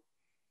truck note.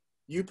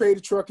 You pay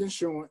the truck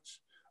insurance.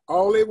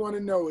 All they want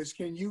to know is,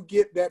 can you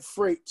get that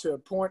freight to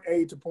point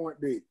A to point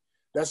B?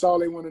 That's all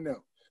they want to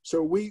know.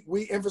 So we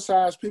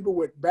emphasize people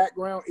with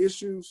background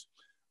issues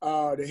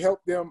to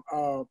help them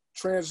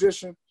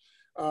transition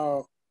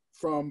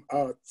from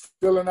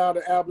filling out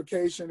an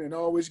application and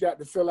always got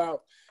to fill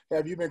out,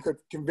 have you been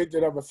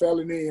convicted of a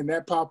felony, and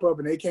that pop up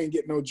and they can't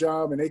get no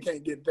job and they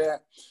can't get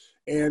that.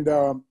 And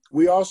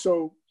we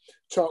also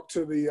talk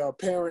to the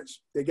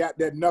parents. They got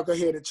that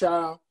knuckleheaded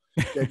child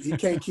that he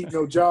can't keep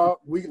no job.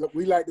 We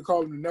like to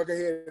call him the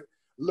knucklehead,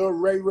 little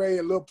Ray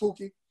and little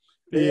Pookie.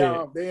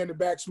 They in the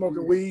back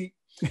smoking weed.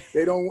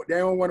 They don't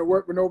want to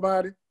work with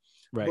nobody.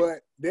 Right. But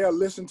they'll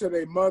listen to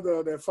their mother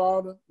or their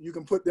father. You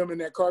can put them in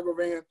that cargo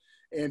van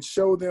and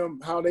show them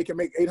how they can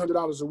make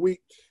 $800 a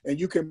week, and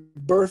you can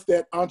birth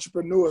that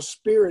entrepreneur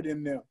spirit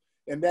in them,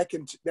 and that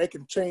can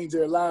change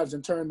their lives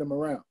and turn them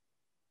around.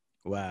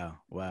 Wow.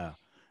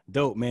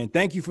 Dope, man.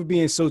 Thank you for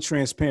being so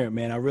transparent,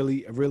 man. I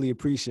really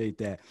appreciate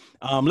that.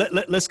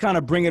 Let's kind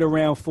of bring it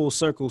around full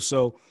circle.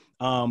 So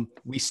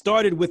we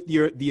started with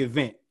the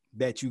event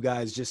that you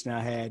guys just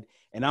now had,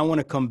 and I want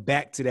to come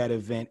back to that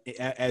event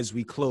as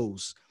we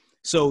close.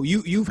 So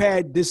you've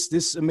had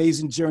this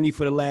amazing journey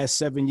for the last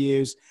 7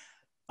 years,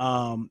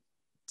 and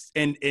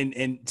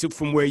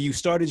from where you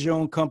started your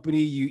own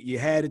company, you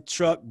had a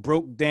truck,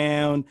 broke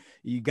down,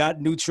 you got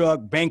a new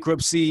truck,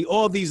 bankruptcy,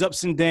 all these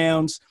ups and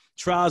downs,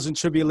 trials and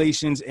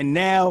tribulations, and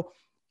now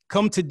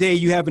come today,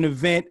 you have an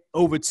event,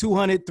 over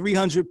 200,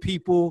 300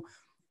 people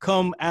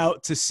come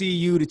out to see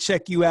you, to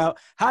check you out.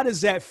 How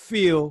does that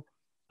feel?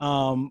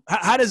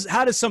 How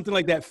does something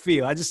like that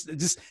feel?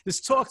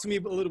 Just talk to me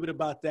a little bit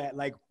about that,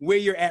 like where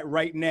you're at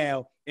right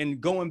now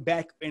and going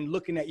back and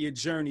looking at your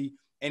journey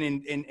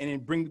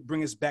and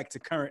bring us back to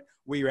current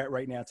where you're at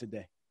right now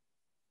today.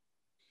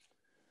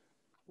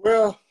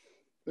 Well,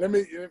 let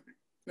me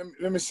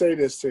say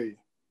this to you.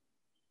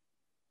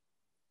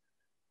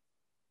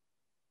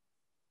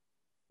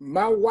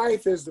 My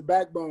wife is the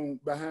backbone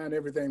behind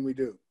everything we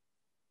do.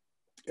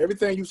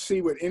 Everything you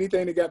see with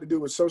anything that got to do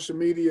with social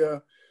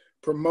media,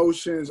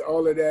 promotions,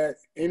 all of that,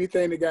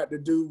 anything that got to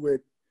do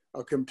with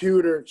a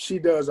computer, she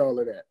does all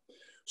of that.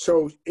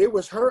 So it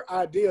was her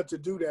idea to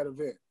do that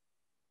event.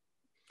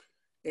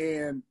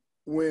 And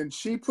when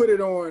she put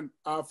it on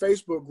our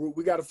Facebook group,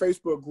 we got a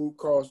Facebook group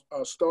called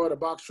Start a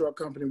Box Truck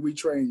Company, We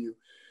Train You.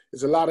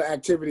 There's a lot of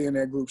activity in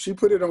that group. She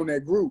put it on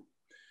that group,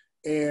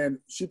 and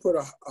she put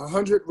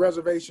 100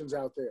 reservations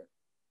out there,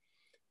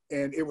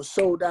 and it was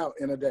sold out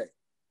in a day.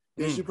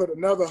 Then she put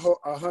another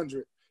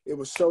 100, it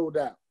was sold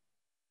out.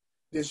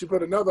 Then she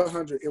put another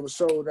 100, it was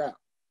sold out.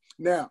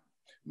 Now,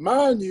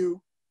 mind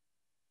you,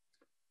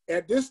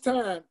 at this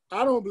time,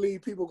 I don't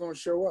believe people are going to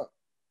show up.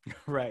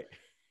 Right.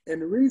 And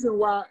the reason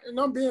why, and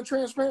I'm being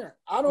transparent,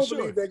 I don't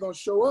believe they're going to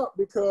show up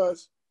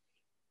because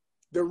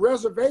the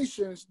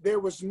reservations,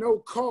 there was no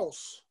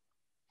cost.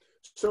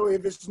 So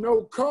if it's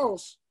no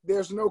cost,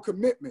 there's no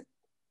commitment.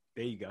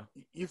 There you go.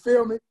 You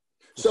feel me?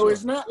 So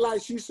it's not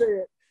like she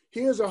said,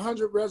 here's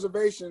 100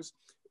 reservations.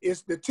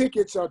 The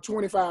tickets are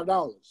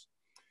 $25.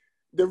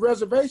 The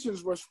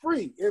reservations was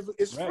free.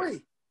 It's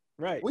free.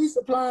 Right. We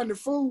supplying the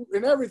food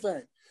and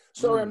everything.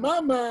 So in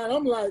my mind,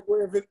 I'm like,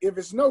 well, if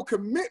it's no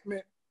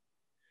commitment,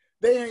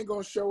 they ain't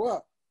gonna show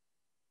up.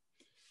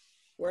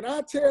 When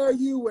I tell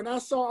you, when I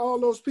saw all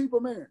those people,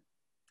 man,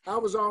 I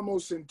was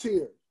almost in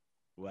tears.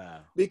 Wow.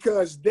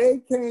 Because they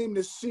came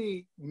to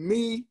see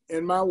me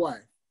and my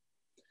wife.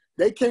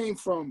 They came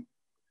from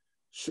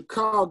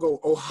Chicago,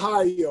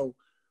 Ohio,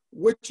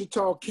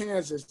 Wichita,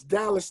 Kansas,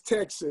 Dallas,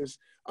 Texas,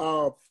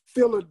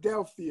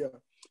 Philadelphia.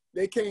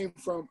 They came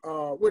from,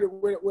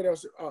 what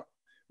else?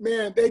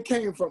 Man, they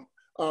came from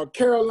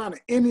Carolina,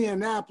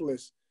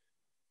 Indianapolis.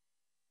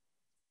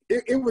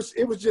 It was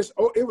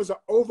an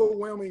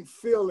overwhelming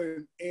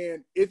feeling,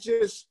 and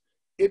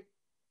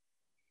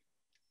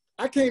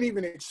I can't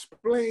even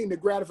explain the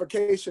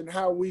gratification,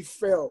 how we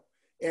felt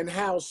and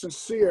how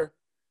sincere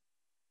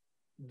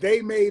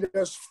they made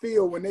us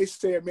feel when they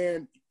said,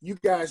 man, you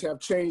guys have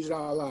changed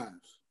our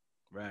lives.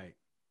 Right.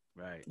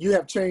 You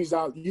have changed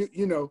our,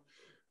 you know,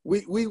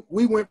 we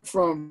went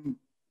from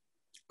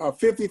a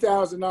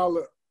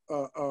 $50,000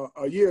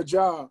 a year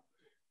job,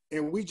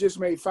 and we just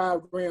made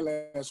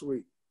 $5,000 last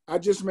week. I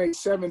just made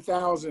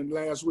 $7,000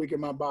 last week in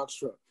my box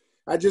truck.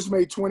 I just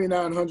made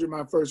 $2,900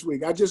 my first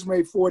week. I just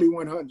made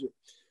 $4,100,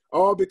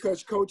 all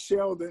because Coach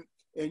Sheldon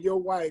and your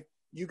wife,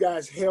 you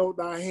guys held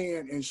our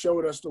hand and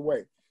showed us the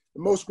way.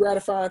 The most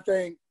gratifying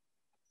thing,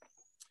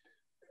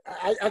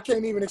 I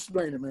can't even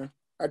explain it, man.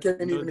 I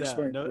can't even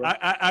explain it.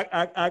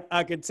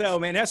 I can tell,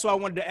 man. That's why I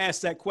wanted to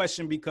ask that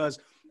question, because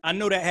I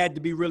know that had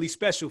to be really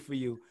special for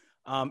you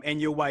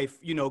and your wife,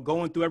 you know,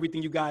 going through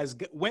everything you guys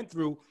went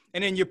through.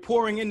 And then you're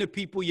pouring into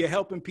people, you're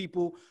helping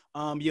people,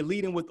 you're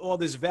leading with all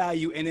this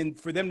value. And then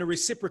for them to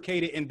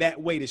reciprocate it in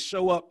that way, to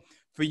show up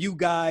for you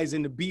guys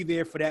and to be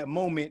there for that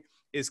moment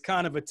is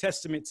kind of a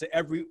testament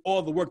to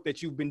all the work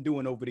that you've been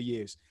doing over the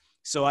years.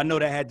 So I know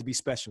that had to be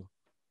special.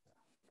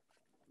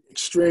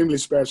 Extremely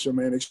special,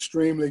 man.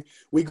 Extremely.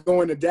 We're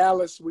going to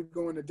Dallas.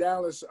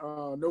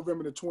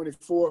 November the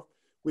 24th.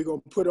 We're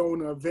going to put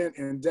on an event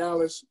in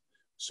Dallas.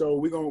 So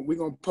we're going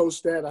to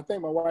post that. I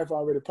think my wife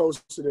already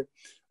posted it.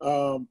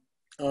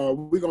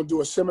 We're going to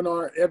do a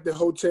seminar at the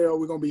hotel.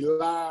 We're going to be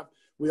live.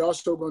 We're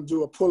also going to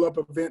do a pull-up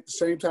event, the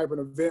same type of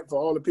event for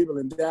all the people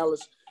in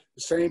Dallas,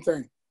 the same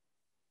thing.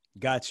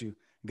 Got you.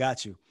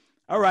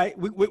 All right,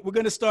 we're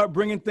going to start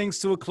bringing things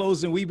to a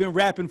close, and we've been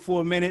rapping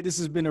for a minute. This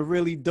has been a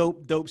really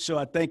dope show.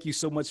 I thank you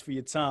so much for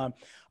your time.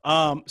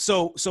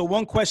 So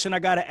one question I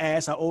got to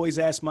ask, I always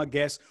ask my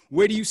guests,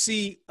 where do you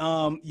see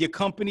your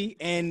company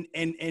and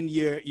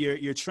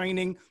your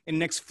training in the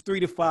next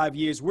 3 to 5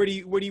 years? Where do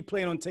you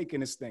plan on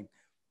taking this thing?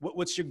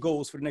 What's your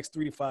goals for the next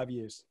 3 to 5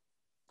 years?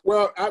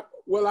 Well,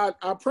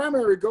 our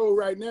primary goal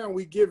right now,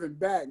 we giving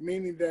back,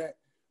 meaning that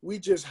we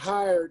just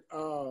hired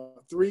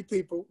 3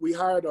 people. We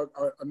hired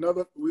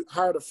we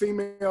hired a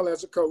female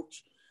as a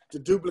coach to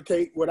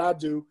duplicate what I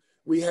do.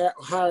 We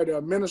hired an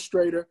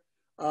administrator.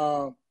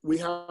 We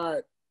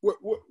hired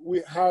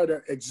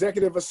an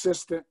executive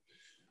assistant.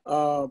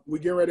 We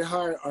get ready to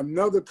hire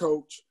another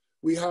coach.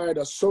 We hired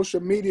a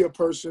social media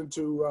person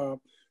to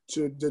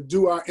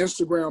do our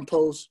Instagram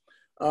posts.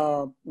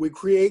 We're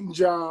creating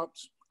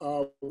jobs.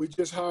 We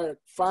just hired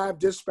 5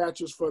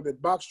 dispatchers for the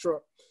box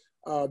truck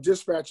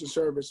dispatching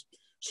service.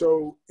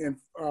 So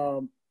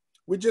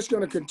we're just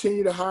going to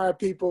continue to hire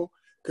people,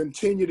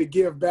 continue to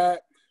give back.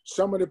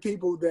 Some of the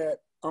people that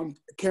I'm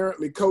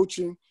currently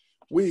coaching,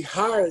 we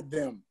hired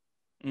them,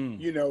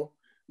 you know,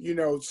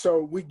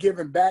 so we're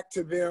giving back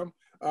to them.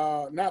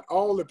 Not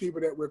all the people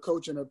that we're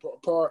coaching are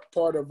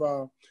part of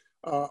are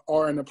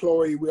an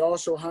employee. We're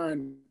also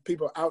hiring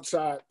people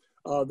outside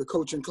the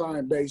coaching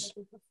client base.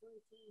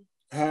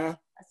 Huh?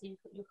 I see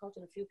you're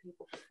coaching a few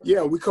people.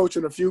 Yeah, we're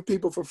coaching a few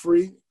people for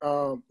free.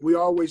 We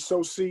always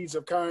sow seeds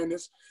of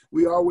kindness.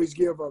 We always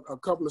give a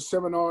couple of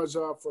seminars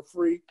for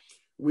free.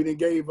 We then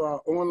gave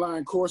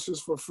online courses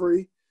for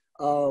free.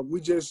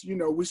 We just,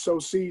 we sow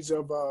seeds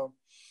of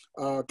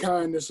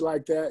kindness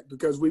like that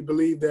because we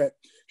believe that,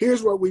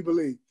 here's what we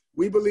believe.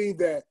 We believe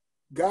that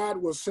God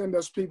will send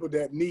us people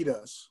that need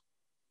us,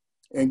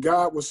 and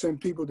God will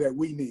send people that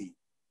we need.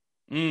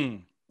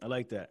 I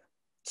like that.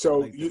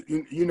 So,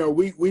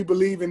 we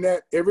believe in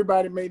that.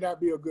 Everybody may not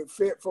be a good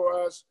fit for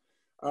us.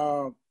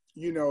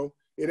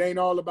 It ain't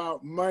all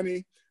about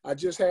money. I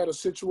just had a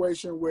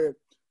situation with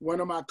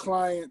one of my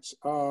clients,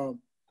 had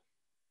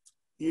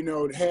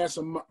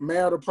some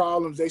marital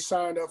problems. They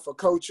signed up for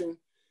coaching,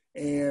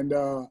 and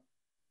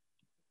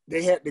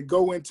they had to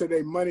go into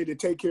their money to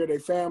take care of their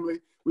family.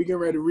 We getting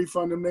ready to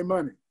refund them their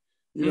money.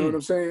 You know what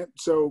I'm saying?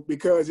 So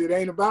because it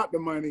ain't about the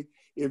money,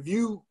 if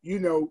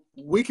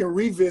we can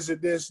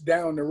revisit this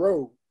down the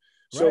road.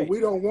 So right. We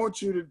don't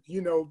want you to,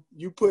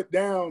 you put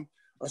down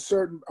a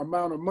certain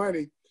amount of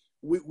money,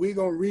 we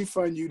going to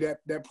refund you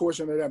that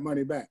portion of that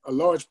money back, a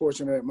large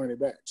portion of that money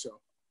back. So.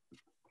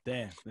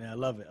 Damn, man, I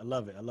love it.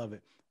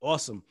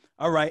 Awesome.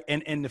 All right.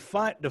 And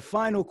the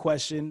final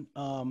question,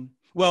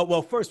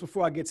 well, first,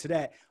 before I get to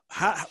that,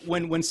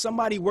 when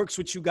somebody works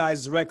with you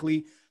guys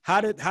directly, how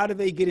do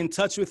they get in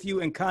touch with you,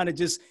 and kind of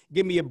just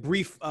give me a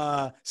brief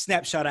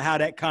snapshot of how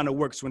that kind of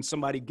works when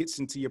somebody gets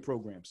into your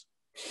programs?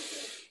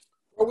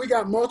 Well, we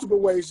got multiple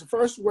ways. The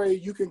first way,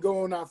 you can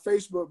go on our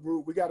Facebook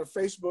group. We got a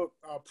Facebook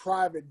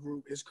private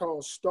group. It's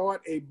called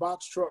Start a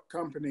Box Truck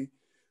Company.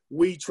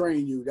 We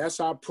Train You. That's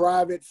our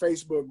private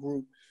Facebook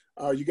group.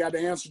 You got to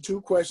answer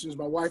 2 questions.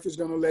 My wife is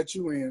going to let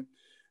you in.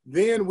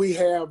 Then we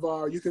have,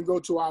 you can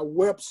go to our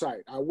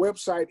website. Our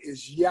website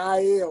is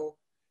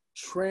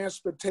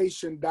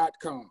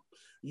yaeltransportation.com.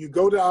 You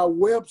go to our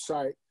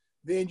website,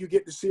 then you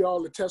get to see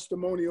all the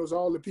testimonials,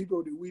 all the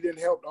people that we done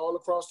helped all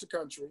across the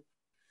country.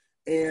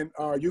 And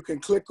you can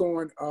click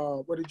on,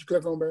 what did you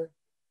click on, Barry?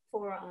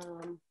 For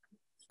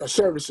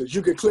services.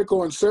 You can click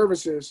on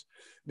services.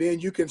 Then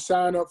you can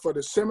sign up for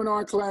the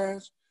seminar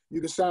class. You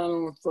can sign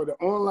on for the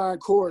online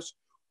course,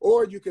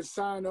 or you can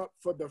sign up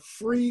for the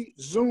free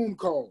Zoom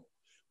call.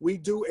 We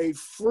do a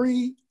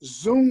free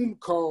Zoom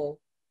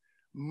call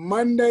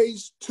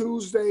Mondays,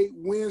 Tuesday,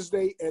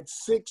 Wednesday at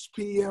 6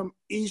 p.m.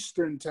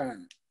 Eastern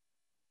time.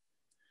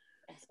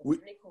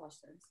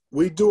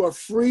 We do a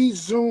free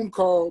Zoom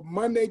call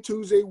Monday,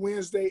 Tuesday,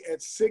 Wednesday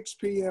at 6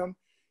 p.m.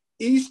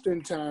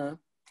 Eastern time.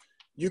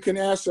 You can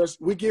ask us,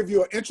 we give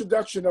you an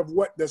introduction of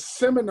what the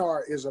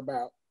seminar is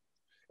about,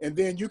 and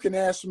then you can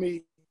ask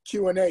me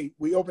Q&A.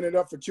 We open it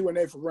up for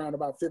Q&A for around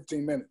about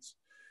 15 minutes.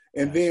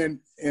 And then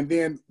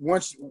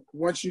once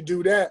you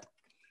do that,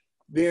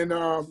 then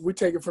we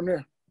take it from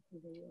there.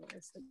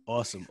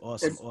 Awesome.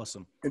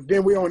 And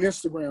then we're on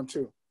Instagram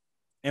too.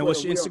 And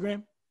what's your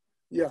Instagram?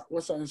 Yeah,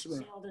 what's our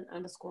Instagram?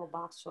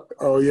 Sheldon_box truck.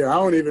 Oh yeah, I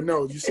don't even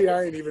know. You see,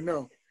 I ain't even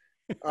know.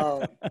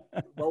 My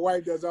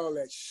wife does all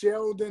that.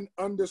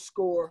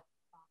 Sheldon_box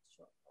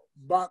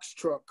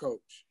truck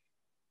coach.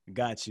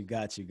 Got you.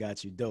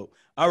 Dope.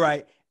 All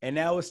right. And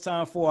now it's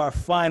time for our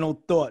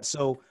final thought.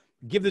 So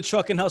give the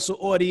Truck and Hustle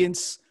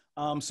audience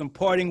some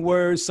parting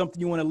words,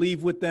 something you want to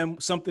leave with them,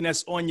 something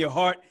that's on your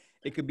heart.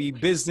 It could be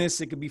business,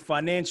 it could be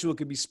financial, it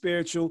could be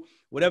spiritual,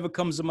 whatever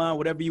comes to mind,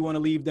 whatever you want to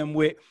leave them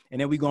with.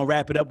 And then we're going to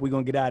wrap it up. We're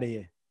going to get out of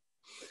here.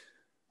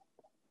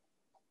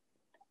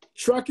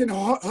 Truck and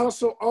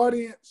Hustle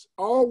audience,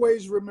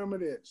 always remember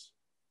this.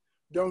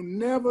 Don't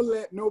never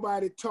let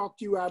nobody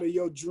talk you out of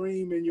your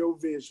dream and your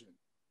vision.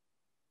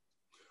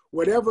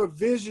 Whatever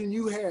vision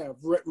you have,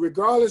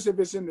 regardless if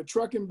it's in the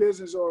trucking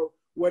business or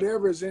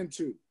whatever it's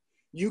into,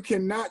 you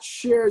cannot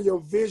share your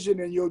vision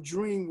and your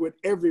dream with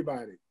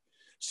everybody.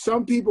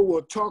 Some people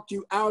will talk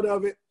you out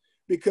of it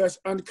because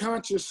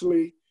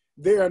unconsciously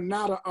they are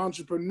not an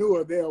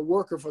entrepreneur, they're a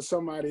worker for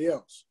somebody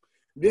else.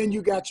 Then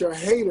you got your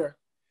hater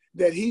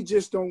that he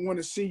just don't want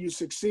to see you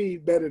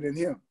succeed better than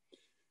him.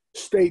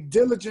 Stay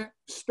diligent,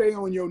 stay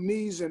on your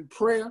knees in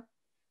prayer.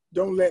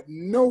 Don't let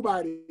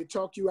nobody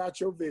talk you out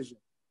your vision,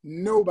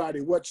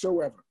 nobody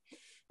whatsoever.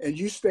 And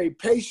you stay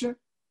patient.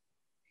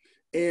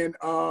 And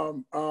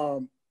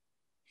your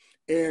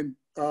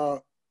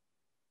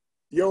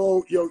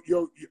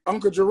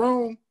Uncle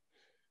Jerome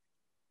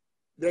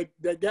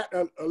that got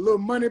a little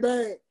money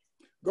bag,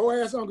 go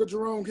ask Uncle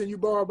Jerome, can you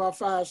borrow about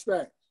 5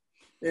 stacks?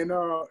 And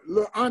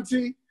little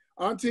auntie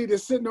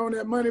that's sitting on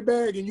that money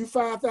bag and you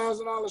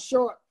 $5,000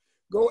 short,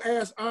 go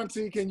ask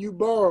auntie, can you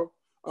borrow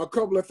a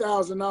couple of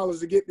 $1,000s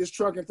to get this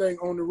trucking thing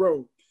on the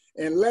road?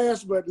 And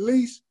last but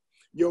least,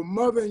 your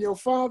mother and your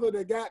father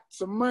that got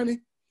some money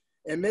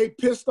and they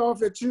pissed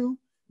off at you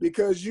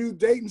because you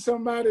dating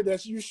somebody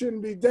that you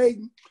shouldn't be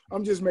dating.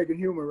 I'm just making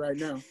humor right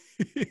now.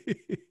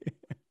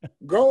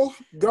 Go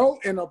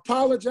and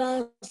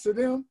apologize to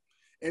them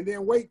and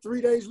then wait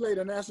 3 days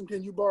later and ask them,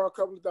 can you borrow a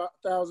couple of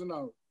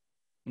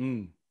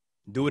 $1,000s?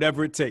 Do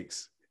whatever it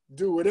takes.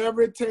 Do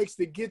whatever it takes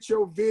to get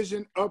your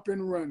vision up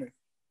and running.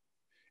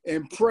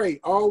 And pray,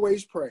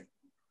 always pray.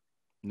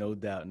 No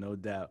doubt, no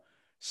doubt.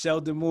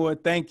 Sheldon Moore,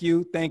 thank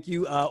you. Thank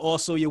you.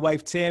 Also, your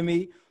wife,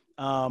 Tammy.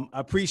 I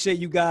appreciate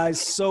you guys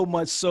so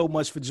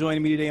much for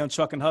joining me today on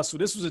Truck and Hustle.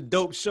 This was a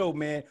dope show,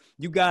 man.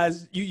 You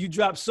guys, you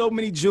dropped so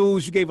many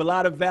jewels. You gave a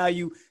lot of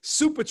value,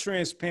 super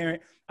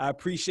transparent. I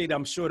appreciate it.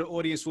 I'm sure the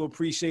audience will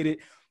appreciate it.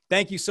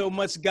 Thank you so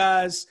much,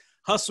 guys.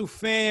 Hustle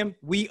fam,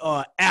 we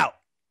are out.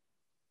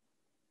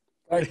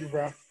 Thank you,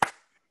 bro.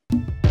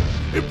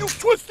 If you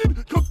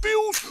twisted,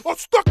 confused, or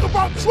stuck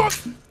about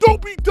trucks, don't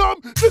be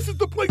dumb. This is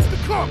the place to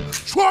come.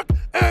 Truck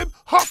and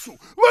Hustle.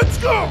 Let's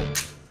go.